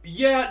episode.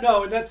 yeah.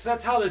 No, that's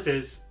how this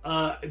is.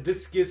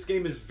 This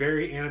game is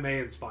very anime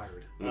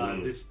inspired.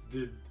 This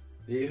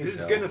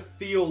is gonna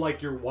feel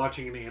like you're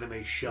watching an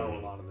anime show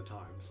a lot of the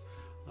times.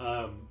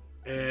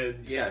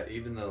 And Yeah,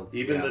 even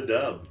the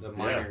dub, the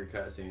minor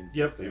cutscenes.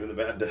 Yep. even the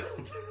bad dub.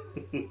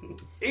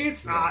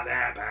 it's not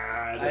that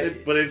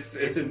bad. But it's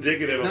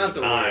indicative it's of not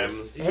the the times.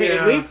 worst. hey,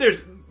 Yeah. at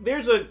least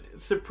there's a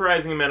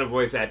surprising amount of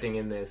voice acting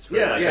in this. For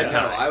Yeah, like Yeah, a no,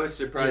 time. I was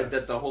surprised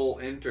Yes. that the whole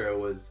intro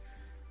was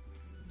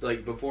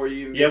like before you.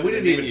 Even Yeah, get we to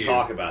didn't the even menu.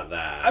 talk about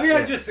that. I mean,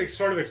 I just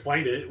sort of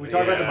explained it. We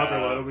talked about the Yeah,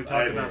 Motherlode. We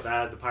talked I- about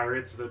that. The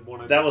pirates that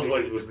wanted. That to was take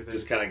what it, was everything.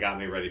 just kind of got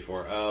me ready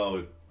for.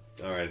 Oh,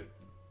 all right,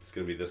 it's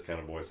gonna be this kind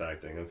of voice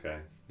acting. Okay.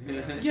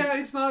 Yeah,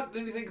 it's not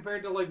anything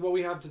compared to like what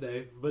we have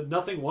today, but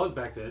nothing was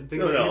back then.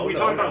 No, no, we no,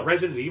 talked no. about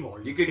Resident Evil.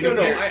 You could No,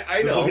 compare.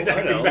 I know. Voice I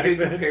acting know. back You could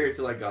then. compare it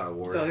to like God of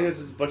War. or No, something. it's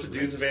just a bunch of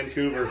dudes in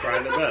Vancouver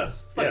trying their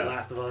best. It's like Yeah.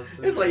 Last of Us.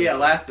 It's like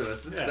Last of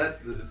Us. Yeah. That's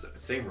the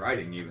same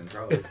writing even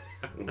probably.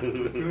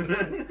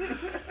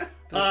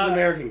 That's an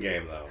American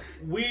game, though.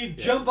 We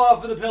jump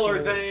off of the pillar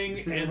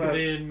thing and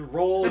then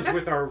rolls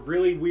with our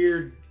really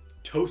weird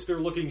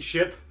toaster-looking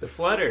ship. The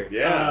Flutter.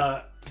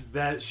 Yeah.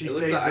 That she It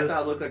looks saves like, I us.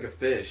 thought it looked like a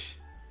fish.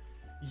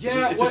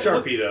 Yeah, It's a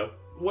Sharpedo.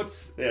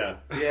 What's Yeah.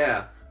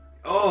 Yeah.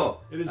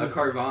 Oh, It is a a-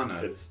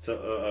 Carvana. It's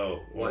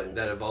What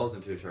that evolves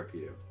into a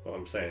Sharpedo. Well,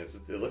 I'm saying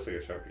it looks like a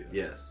Sharpedo.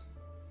 Yes,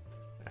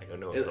 I don't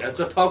know. it's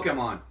a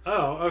Pokemon.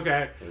 Oh,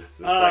 okay. It's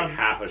like Um,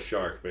 half a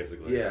shark,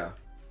 basically. Yeah.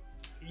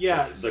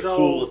 Yeah, It's the so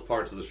coolest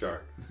parts of the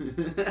shark.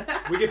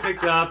 we get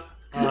picked up.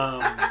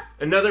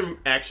 Another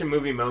action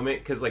movie moment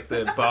because like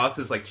the boss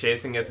is like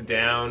chasing us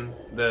down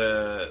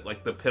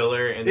the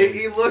pillar and then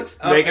He looks.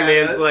 Up Mega at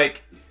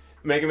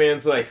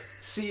Man's like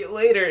see you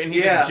later and he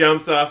Yeah. just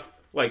jumps off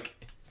like.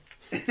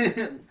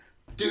 us.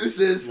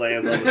 Deuces.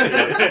 Lands on the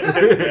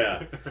ship.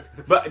 Yeah.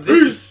 But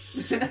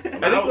this, I out.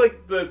 think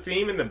like the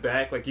theme in the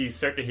back, like you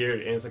start to hear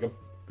it, and it's like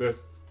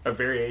a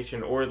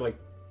variation or like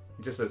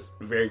just a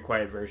very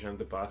quiet version of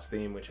the boss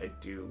theme, which I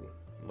do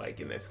like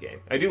in this game.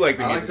 I do like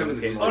the I like music some in of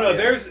this the game. music. Oh no,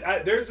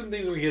 Yeah. there's some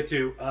things we get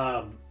to.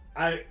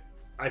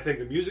 I think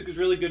the music is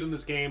really good in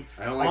this game.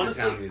 I don't like the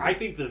Honestly, sound music. I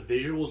think the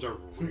visuals are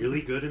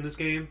really good in this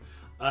game.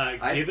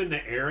 Given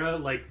the era,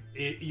 like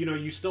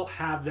you still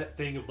have that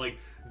thing of like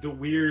the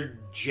weird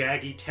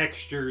jaggy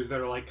textures that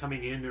are like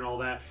coming in and all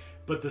that.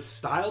 But the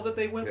style that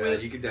they went Yeah,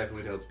 with, you can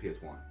definitely tell it's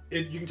PS1.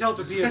 you can tell it's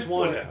a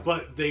PS1, Yeah.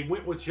 but they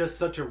went with just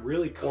such a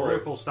really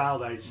colorful style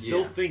that I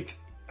still think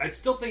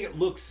it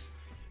looks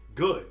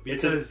good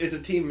because It's a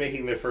team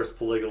making their first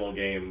polygonal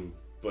game,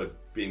 but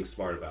being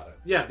smart about it.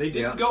 yeah, they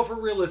didn't Yeah. go for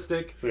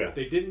realistic. Yeah.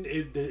 They didn't.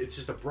 It's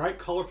just a bright,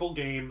 colorful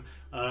game.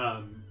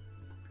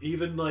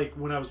 Even like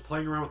when I was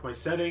playing around with my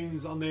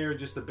settings on there,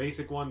 just the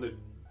basic one, the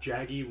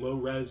jaggy, low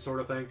res sort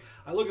of thing.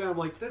 I look at it, I'm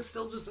like, this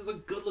still just is a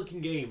good looking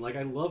game. Like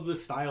I love the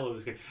style of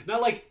this game. Not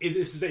like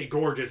this is a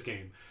gorgeous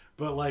game,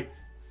 but like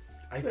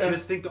I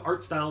just think the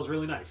art style is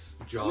really nice.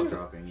 Jaw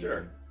dropping.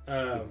 Sure.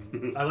 I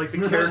like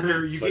the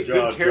character. You My get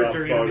jaw good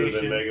character dropped farther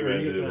animation. than Mega or Man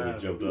you did get, when he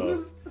jumped off.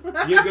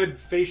 You get good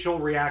facial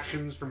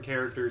reactions from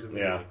characters and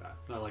things Yeah. like that.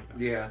 I like that.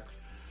 Yeah.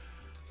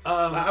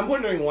 I'm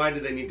wondering why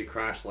did they need to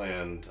crash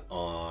land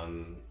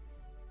on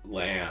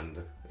land?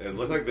 It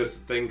looked like this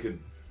thing could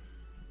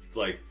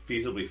like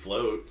feasibly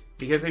float.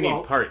 Because they Well,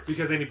 need parts.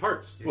 Because they need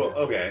parts. Well,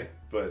 okay,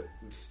 but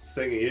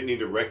thinking you didn't need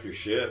to wreck your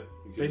ship.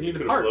 They You needed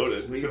could parts. have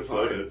floated. Need You could have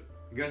parts. floated.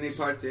 You're gonna need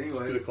parts Just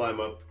anyways. to climb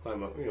up,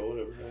 you know,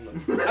 whatever. I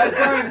don't know. As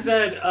Brian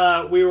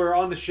said, we were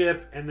on the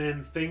ship, and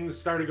then things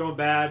started going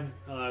bad.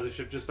 The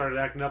ship just started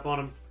acting up on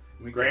him.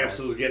 Gramps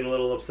was getting a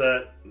little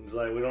upset. He's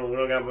like, "We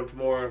don't got much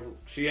more.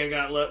 She ain't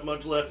got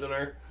much left in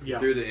her. Yeah,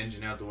 Threw the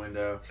engine out the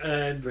window.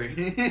 and We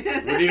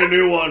need a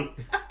new one.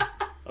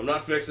 I'm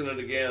not fixing it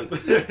again."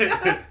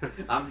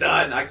 I'm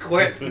done. I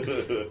quit.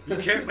 you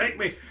can't make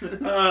me.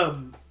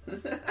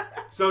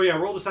 So yeah,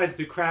 Roll decides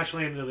to crash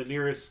land into the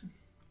nearest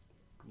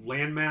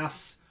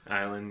landmass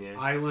Island, yeah.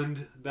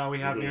 island that we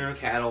have near us.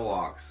 Cattle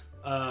walks.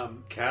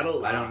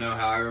 Cattle. I don't know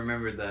how I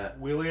remembered that.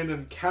 We land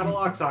in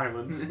Cadillac's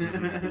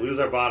Island. Lose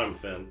our bottom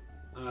fin.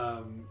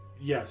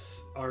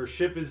 Yes, our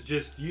ship is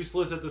just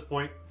useless at this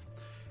point,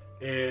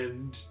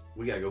 and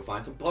We gotta go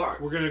find some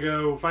parts. we're gonna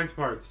go find some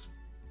parts.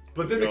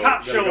 But then the Go-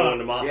 cops gotta show go up.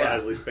 into Mos Yeah.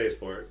 Eisley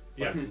Spaceport.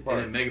 Yes. And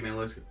then Mega Man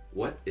looks.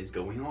 What is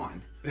going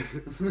on?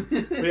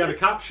 But yeah, the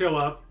cops show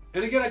up.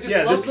 And again, I just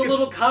Yeah, love this the gets-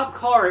 little cop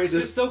car. It's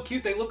just so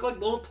cute. They look like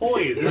little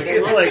toys. This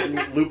Like, gets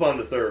like Lupin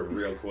the Third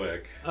real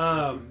quick.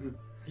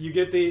 you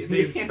get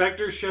the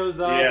inspector shows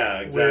up Yeah,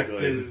 exactly.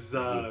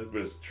 with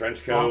his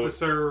trench coat.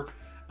 officer.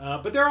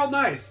 But they're all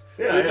nice.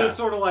 Yeah, they're yeah. just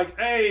sort of like,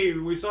 hey,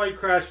 we saw you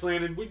crash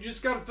landed. We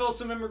just got to fill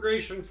some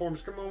immigration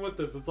forms. Come on with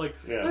us. It's like,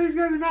 Yeah. oh, these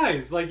guys are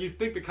nice. Like, you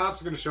think the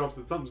cops are going to show up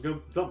so something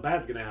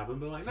bad's going to happen.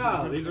 But like,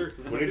 no, these are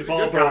We need to these are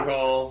follow good cops.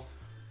 protocol.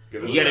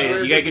 Get You gotta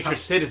Where's get the your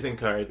cops? citizen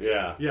cards.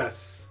 Yeah.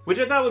 Yes. Which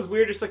I thought was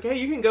weird. It's like, hey,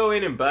 you can go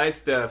in and buy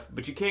stuff,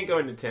 but you can't go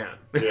into town.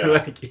 Yeah.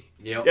 Like,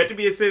 Yep. you have to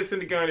be a citizen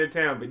to go into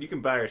town, but you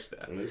can buy our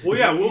stuff. Well,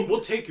 yeah,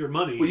 we'll take your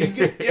money. Well, you can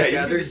get, yeah, you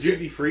Yeah, can there's get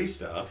duty free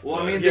stuff. Well, I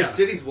but- mean, Yeah. the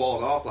city's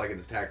walled off like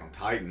it's Attack on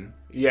Titan.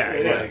 Yeah,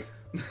 it Yeah. is.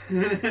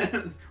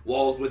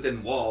 Walls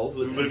within walls.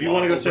 Within but if you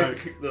want to go walls.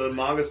 check the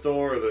manga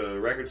store or the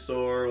record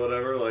store or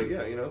whatever, like,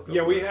 yeah, you know. go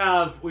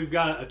Yeah, for it. we've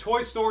got a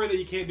toy store that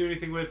you can't do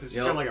anything with. It's just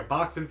Yep. got like a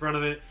box in front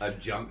of it. a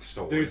junk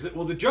store.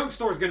 The junk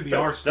store is going to be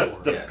our store. That's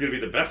Yeah. going to be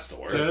the best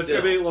store. So that's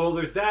still. gonna be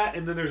there's that,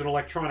 and then there's an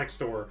electronics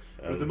store.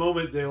 At the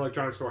moment, the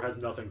electronics store has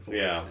nothing for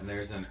Yeah. us. and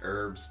there's an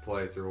herbs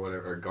place or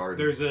whatever, a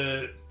garden. Is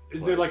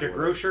there like a Place or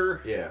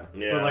grocer? yeah.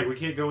 Yeah. But like we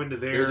can't go into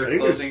There's there. a I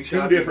think there's clothing two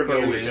shop different you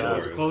can go music in.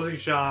 There's stores. a clothing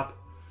shop.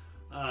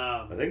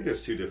 I think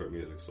there's two different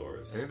music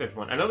stores. I think there's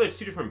one. I know there's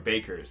two different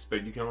bakers,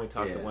 but you can only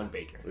talk to Yeah. one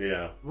baker.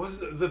 Yeah. Was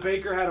the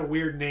baker had a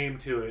weird name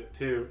to it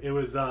too? It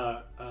was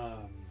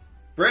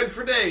Bread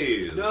for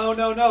days.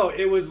 no.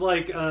 It was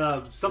like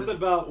something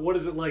about what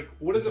is it like?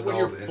 What is it when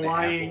you're Involved in the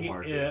flying Apple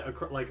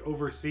Market. like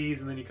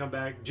overseas and then you come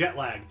back? Jet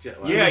lag.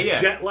 Jet lag. Yeah, It was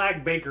yeah. Jet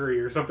lag bakery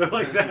or something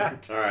like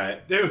that. All right.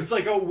 It was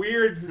like a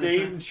weird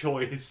name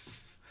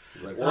choice.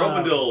 Like, we're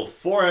open till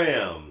 4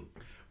 a.m.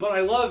 But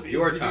I love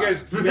Your did time. you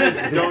guys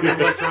go to an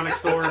electronics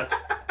store?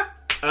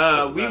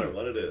 Doesn't We. matter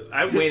what it is.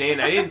 I went in.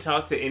 I didn't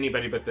talk to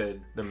anybody but the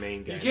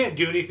main guy. You can't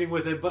do anything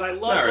with it, but I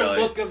love Not the really.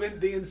 look of it,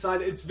 the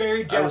inside. It's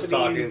very I Japanese. was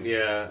talking,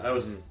 yeah. I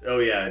was, oh,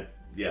 yeah.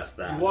 Yes,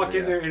 that. You walk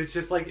in Yeah. there and it's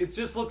just like it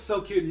just looks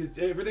so cute.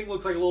 Everything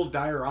looks like a little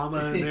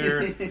diorama in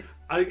there.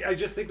 I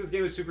just think this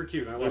game is super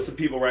cute. I love There's it. some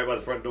people right by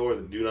the front door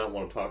that do not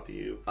want to talk to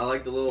you. I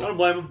like the little. I don't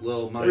blame 'em.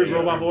 Little Rude monkey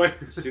Robot from Boy.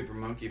 Super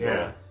Monkey Ball.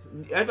 Yeah.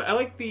 I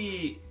like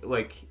the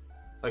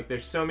like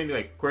there's so many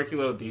like quirky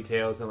little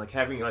details and like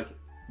having like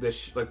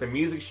the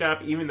music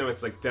shop, even though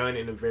it's like done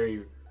in a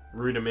very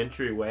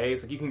rudimentary way.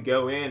 It's like you can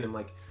go in and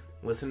like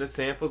listen to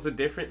samples of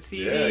different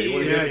CDs. Yeah, you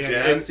want to Yeah, get the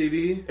yeah. jazz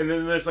CD? And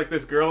then there's like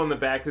this girl in the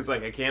back who's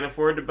like, I can't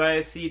afford to buy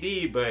a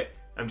CD, but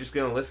I'm just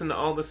gonna listen to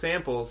all the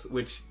samples,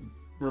 which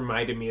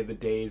reminded me of the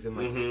days in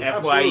like FYE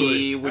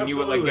Absolutely. when you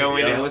would like Absolutely, go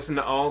in yeah. and listen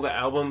to all the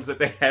albums that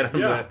they had on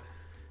Yeah.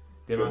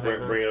 the demo.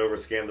 Bring it over,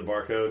 scan the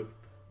barcode.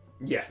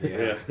 Yeah.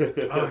 Yeah.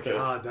 Oh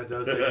god, that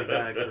does take me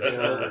back for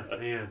sure,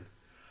 man.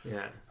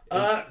 Yeah.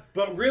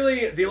 But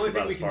really, the only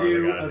about thing we as can far as I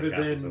do got other into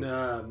than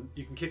Castleton.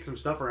 you can kick some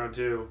stuff around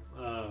too.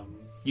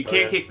 You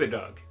can't yeah. kick the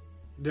dog.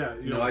 Yeah,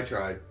 you No, know, I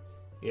tried.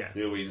 Yeah.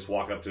 You know, where you just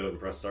walk up to it and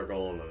press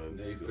circle and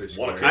Yeah, you then push just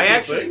want to square. kick I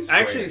this actually thing? I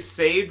actually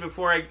saved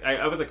before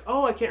I was like,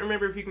 oh, I can't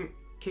remember if you can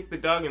kick the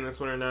dog in this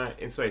one or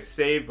not, and so I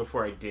saved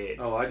before I did.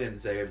 Oh, I didn't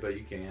say it, but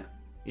you can't.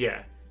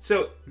 Yeah.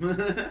 So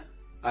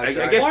I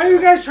guess- why are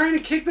you guys trying to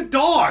kick the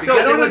dog? So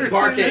I don't it was understand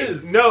barking.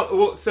 this. no,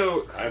 well,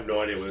 so I have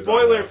no idea what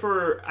spoiler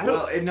for I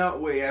don't Well, no,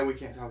 wait, yeah, we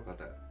can't talk about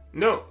that.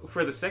 no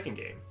for the second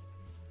game.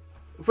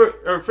 For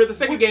the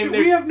second game, we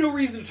there's have no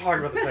reason to talk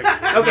about the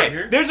second game. okay.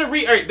 here. There's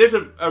there's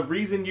a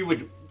reason you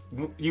would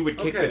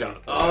kick Okay. the dog.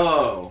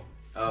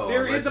 Oh,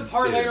 There is a Legends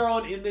part 2. later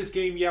on in this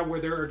game, yeah,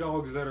 where there are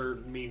dogs that are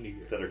mean to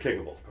you. that are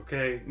kickable.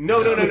 Okay.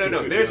 No.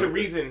 There's a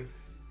reason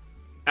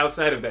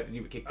outside of that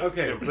you would kick. The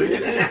Okay, dog. but in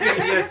this game,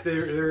 yes,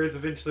 there is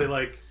eventually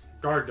like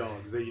guard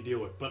dogs that you deal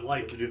with, but You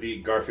like, do the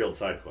Garfield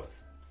side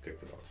quest. Kick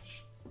the dog.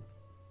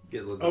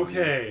 Get lasagna.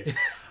 okay,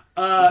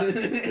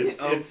 It's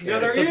No,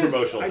 there it's a is.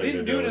 promotional I thing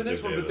didn't to do it with in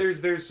this Jim one, but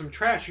Davis. there's some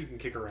trash you can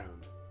kick around.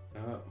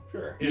 Oh.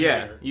 Sure. in Yeah,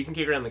 there. you can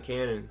kick around the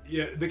cannon.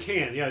 Yeah, the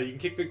can. Yeah, you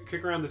can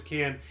kick around this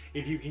can.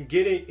 If you can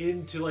get it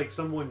into like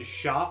someone's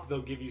shop,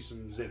 they'll give you some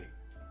zinning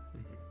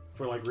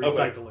for like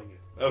recycling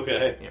it.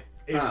 Okay. Yeah.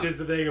 It's just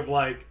a thing of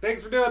like,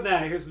 thanks for doing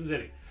that. Here's some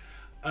zinning.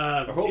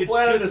 Our whole it's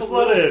planet just is a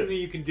little flooded. thing that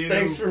you can do.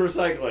 Thanks for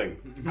recycling.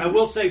 I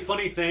will say,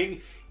 funny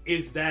thing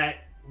is that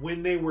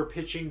when they were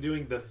pitching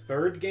doing the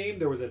third game,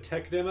 there was a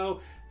tech demo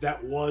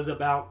that was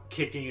about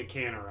kicking a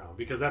can around,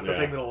 because that's the Yeah.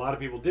 thing that a lot of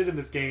people did in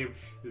this game,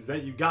 is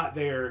that you got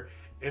there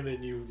and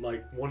then you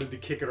like wanted to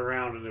kick it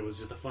around, and it was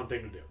just a fun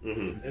thing to do.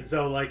 Mm-hmm. And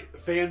so like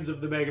fans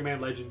of the Mega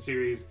Man Legends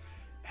series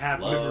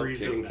have Love memories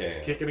kicking of that,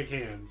 cans. kicking a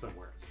can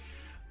somewhere.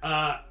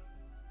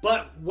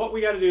 But what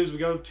we got to do is we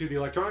go to the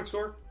electronics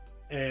store,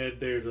 and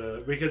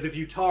because if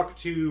you talk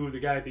to the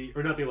guy at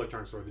not the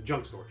electronics store, the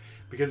junk store,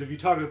 because if you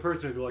talk to the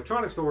person at the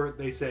electronics store,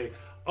 they say,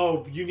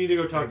 oh, you need to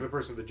go talk to the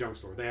person at the junk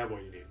store. They have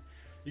what you need.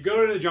 You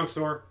go to the junk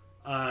store.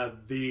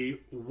 The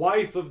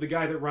wife of the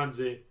guy that runs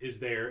it is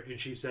there, and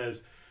she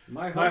says,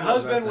 my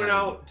husband went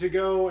out to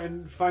go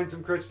and find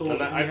some crystals. And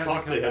and he I hasn't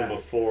talked to come him back."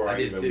 before I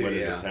did even too, went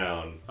yeah. into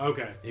town.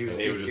 Okay. He was,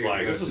 And he too was just scared like,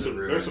 to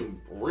go there's to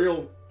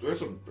the there's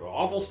some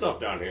awful stuff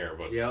down here,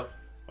 but Yep.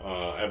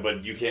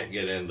 but you can't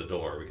get in the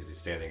door because he's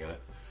standing in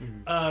it.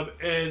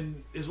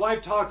 And his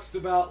wife talks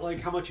about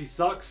like how much he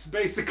sucks.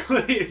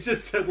 Basically, it's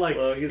just that like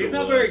Well, he's he's a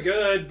not very wuss.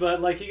 good,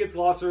 but like he gets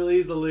lost really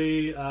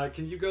easily.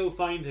 Can you go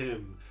find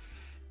him?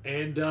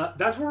 And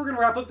that's where we're gonna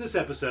wrap up this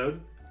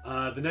episode.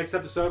 The next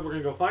episode, we're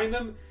gonna go find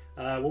him.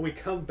 When we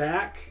come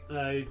back,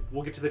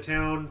 we'll get to the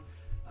town.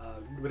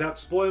 Without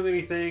spoiling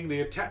anything,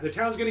 the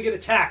town's gonna get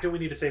attacked, and we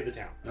need to save the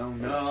town. Oh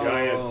no.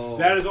 Giant-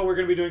 That is what we're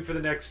gonna be doing for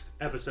the next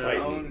episode.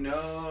 Titan.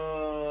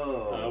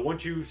 Oh no.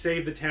 Once you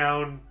save the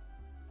town,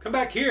 come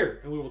back here,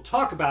 and we will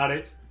talk about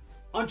it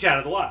on Chat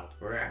of the Wild.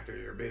 We're after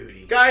your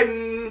booty.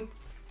 Gaiden!